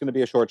said, it's going to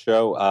be a short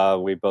show.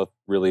 We've both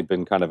really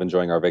been kind of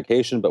enjoying our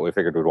vacation, but we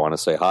figured we'd want to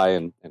say hi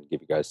and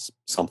give you guys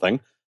something.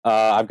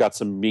 I've got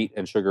some meat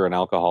and sugar and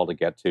alcohol to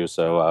get to,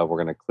 so we're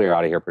going to clear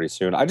out of here pretty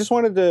soon. I just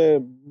wanted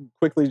to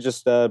quickly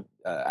just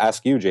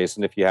ask you,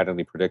 Jason, if you had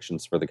any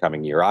predictions for the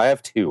coming year. I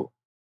have 2.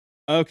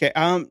 Okay.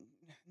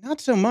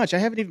 Not so much. I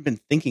haven't even been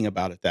thinking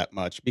about it that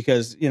much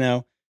because,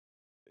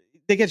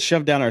 they get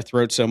shoved down our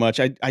throats so much.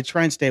 I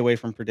try and stay away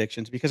from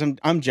predictions because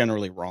I'm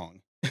generally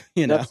wrong,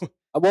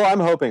 Well, I'm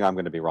hoping I'm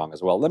going to be wrong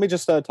as well. Let me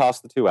just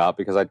toss the 2 out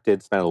because I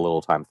did spend a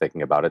little time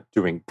thinking about it,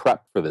 doing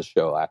prep for this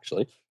show,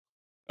 actually.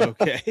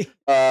 Okay.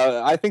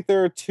 I think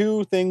there are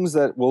 2 things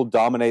that will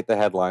dominate the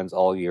headlines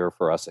all year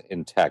for us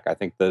in tech. I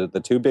think the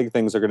 2 big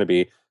things are going to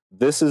be,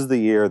 this is the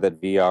year that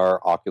VR,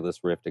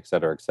 Oculus Rift, et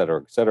cetera,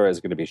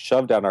 is going to be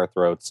shoved down our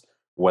throats,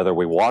 whether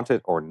we want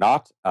it or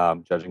not.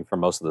 Judging from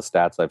most of the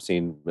stats I've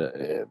seen,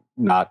 this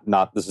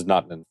is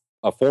not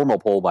a formal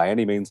poll by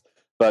any means,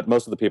 but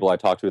most of the people I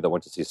talked to that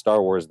went to see Star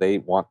Wars, they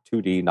want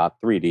 2D, not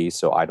 3D,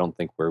 so I don't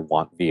think we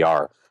want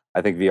VR.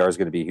 I think VR is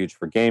going to be huge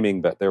for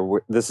gaming, but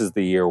this is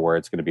the year where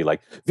it's going to be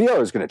like, VR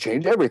is going to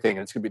change everything,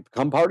 and it's going to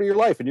become part of your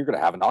life, and you're going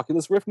to have an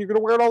Oculus Rift, and you're going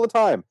to wear it all the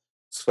time.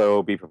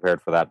 So be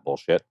prepared for that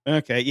bullshit.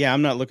 Okay, yeah,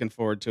 I'm not looking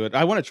forward to it.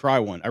 I want to try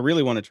one. I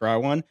really want to try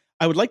one.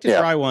 I would like to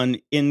try one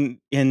in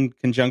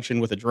conjunction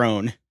with a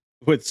drone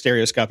with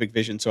stereoscopic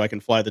vision so I can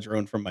fly the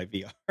drone from my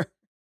VR.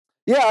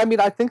 Yeah, I mean,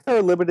 I think there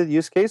are limited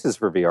use cases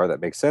for VR that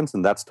make sense,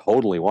 and that's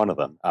totally one of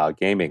them.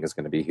 Gaming is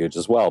going to be huge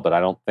as well, but I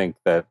don't think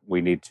that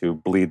we need to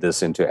bleed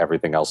this into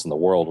everything else in the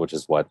world, which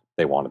is what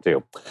they want to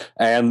do.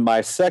 And my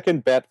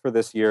second bet for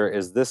this year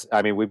is this.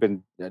 I mean, we've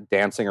been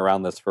dancing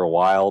around this for a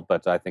while,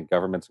 but I think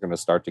government's going to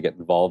start to get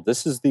involved.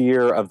 This is the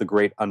year of the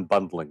great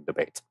unbundling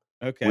debate.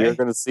 Okay. We are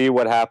going to see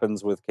what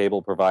happens with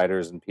cable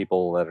providers and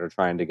people that are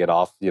trying to get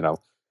off,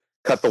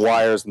 cut the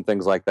wires and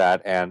things like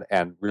that,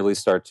 and really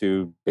start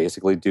to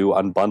basically do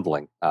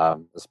unbundling,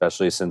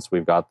 especially since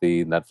we've got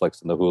the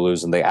Netflix and the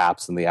Hulus and the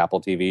apps and the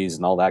Apple TVs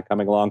and all that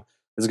coming along.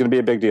 This is going to be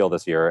a big deal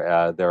this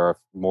year. There are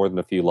more than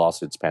a few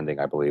lawsuits pending,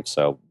 I believe,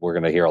 so we're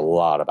going to hear a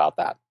lot about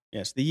that.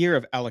 Yes, the year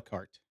of a la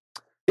carte.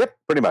 Yep,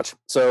 pretty much.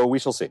 So we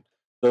shall see.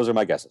 Those are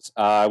my guesses.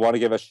 I want to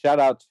give a shout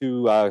out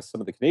to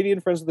some of the Canadian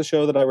friends of the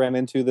show that I ran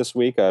into this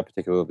week,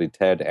 particularly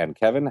Ted and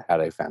Kevin. Had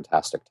a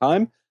fantastic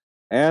time.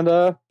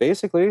 And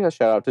basically, a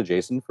shout out to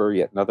Jason for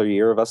yet another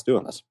year of us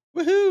doing this.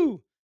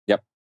 Woohoo!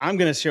 Yep. I'm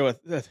going to show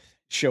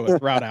a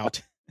throat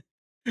out.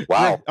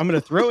 Wow. I'm going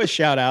to throw a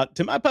shout out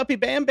to my puppy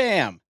Bam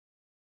Bam.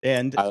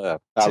 And I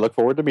look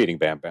forward to meeting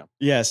Bam Bam.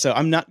 Yeah, so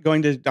I'm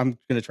going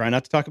to try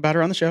not to talk about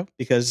her on the show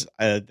because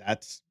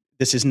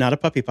this is not a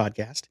puppy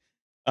podcast.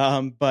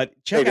 But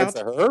check out. It's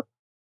a her?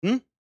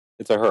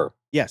 It's a her.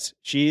 Yes.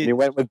 You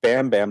went with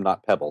Bam Bam,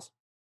 not Pebbles.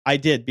 I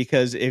did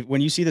because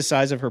when you see the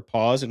size of her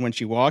paws and when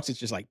she walks, it's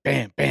just like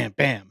bam, bam,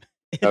 bam.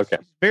 Okay.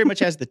 Very much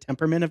has the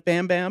temperament of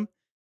Bam Bam.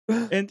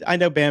 And I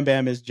know Bam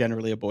Bam is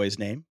generally a boy's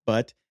name,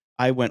 but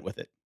I went with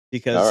it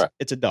because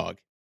it's a dog.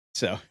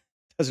 So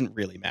it doesn't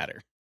really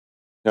matter.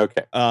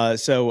 Okay.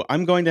 So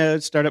I'm going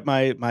to start up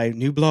my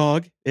new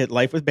blog at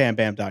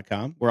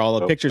lifewithbambam.com where all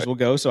the pictures will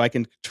go so I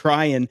can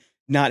try and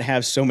not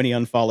have so many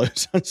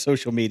unfollows on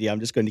social media. I'm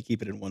just going to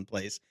keep it in one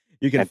place.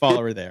 You can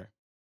follow her there.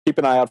 Keep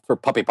an eye out for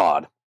Puppy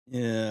Pod.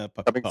 Yeah,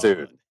 Coming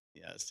soon.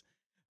 Yes.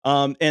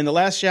 And the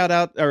last shout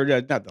out, or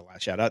not the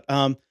last shout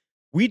out.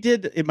 We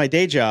did in my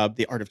day job,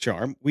 The Art of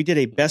Charm. We did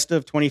a best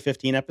of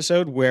 2015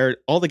 episode where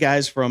all the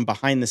guys from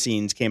behind the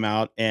scenes came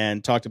out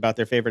and talked about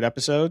their favorite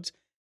episodes.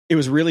 It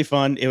was really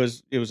fun. It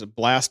was a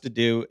blast to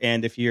do.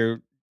 And if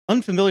you're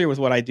unfamiliar with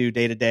what I do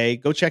day to day,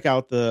 go check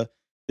out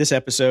this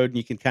episode and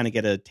you can kind of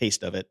get a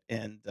taste of it.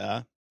 And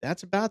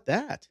that's about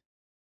that.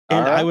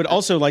 And I would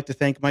also like to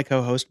thank my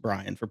co-host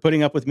Brian for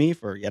putting up with me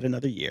for yet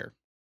another year.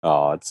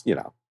 Oh,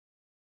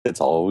 it's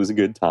always a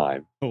good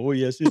time. Oh,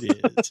 yes, it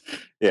is.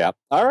 Yeah.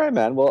 All right,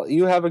 man. Well,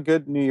 you have a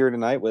good New Year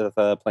tonight with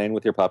playing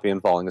with your puppy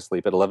and falling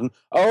asleep at 11.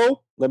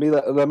 Oh, let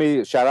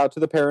me shout out to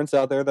the parents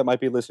out there that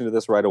might be listening to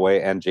this right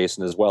away, and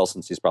Jason as well,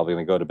 since he's probably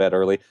going to go to bed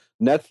early.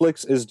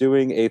 Netflix is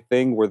doing a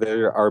thing where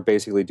they are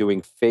basically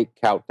doing fake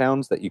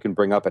countdowns that you can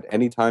bring up at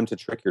any time to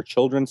trick your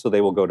children so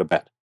they will go to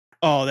bed.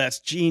 Oh, that's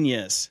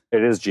genius.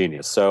 It is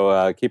genius.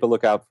 So keep a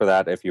lookout for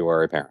that if you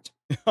are a parent.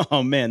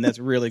 Oh, man, that's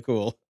really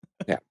cool.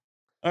 Yeah.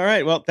 All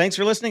right. Well, thanks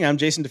for listening. I'm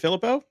Jason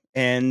DeFilippo,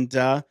 and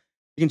you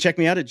can check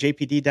me out at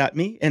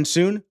jpd.me and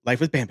soon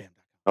lifewithbambam.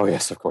 Oh,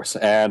 yes, of course.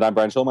 And I'm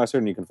Brian Schulmeister,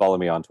 and you can follow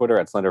me on Twitter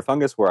at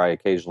SlenderFungus, where I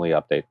occasionally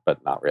update,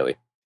 but not really.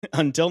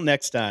 Until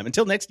next time.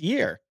 Until next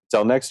year.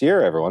 Until next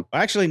year, everyone.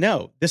 Actually,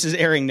 no. This is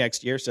airing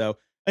next year, so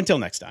until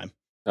next time.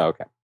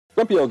 Okay.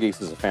 Grumpy Old Geeks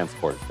is a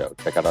fan-supported show.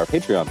 Check out our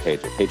Patreon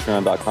page at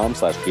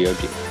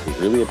patreon.com/GOG. We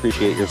really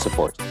appreciate your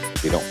support.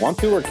 If you don't want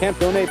to or can't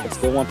donate but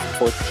still want to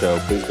support the show,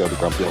 please go to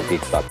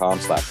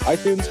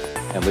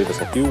grumpyoldgeeks.com/iTunes and leave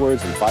us a few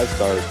words and 5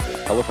 stars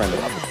and tell a friend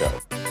about the show.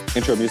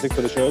 Intro music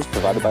for the show is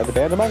provided by the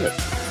band Among Us.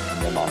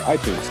 Find them on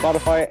iTunes,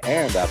 Spotify,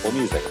 and Apple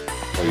Music.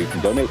 Or you can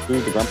donate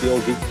through the Grumpy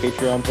Old Geeks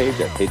Patreon page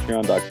at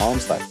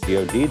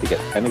patreon.com/GOG to get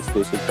 10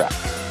 exclusive tracks.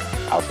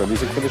 Outro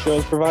music for the show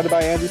is provided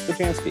by Andy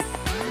Spachansky.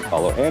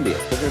 Follow Andy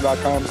at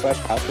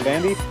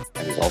twitter.com/houseofandy,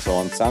 and he's also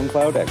on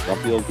SoundCloud at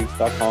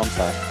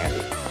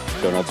grumpyoldgeeks.com/Andy.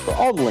 Show notes for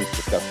all the links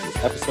discussed in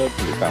this episode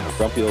can be found at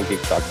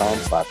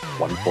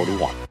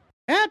grumpyoldgeeks.com/141.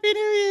 Happy New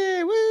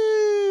Year!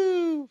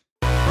 Woo!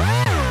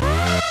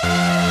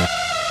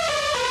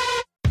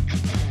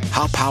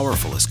 How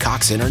powerful is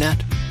Cox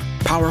Internet?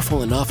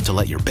 Powerful enough to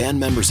let your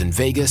band members in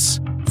Vegas,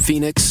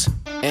 Phoenix,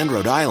 and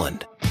Rhode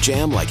Island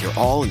jam like you're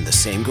all in the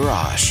same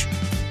garage.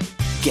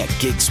 Get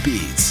gig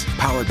speeds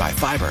powered by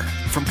fiber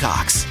from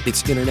Cox.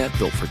 It's internet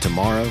built for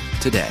tomorrow,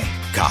 today.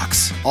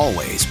 Cox,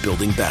 always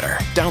building better.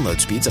 Download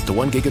speeds up to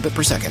 1 gigabit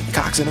per second.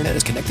 Cox Internet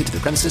is connected to the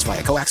premises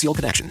via coaxial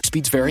connection.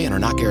 Speeds vary and are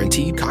not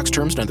guaranteed. Cox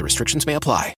terms and other restrictions may apply.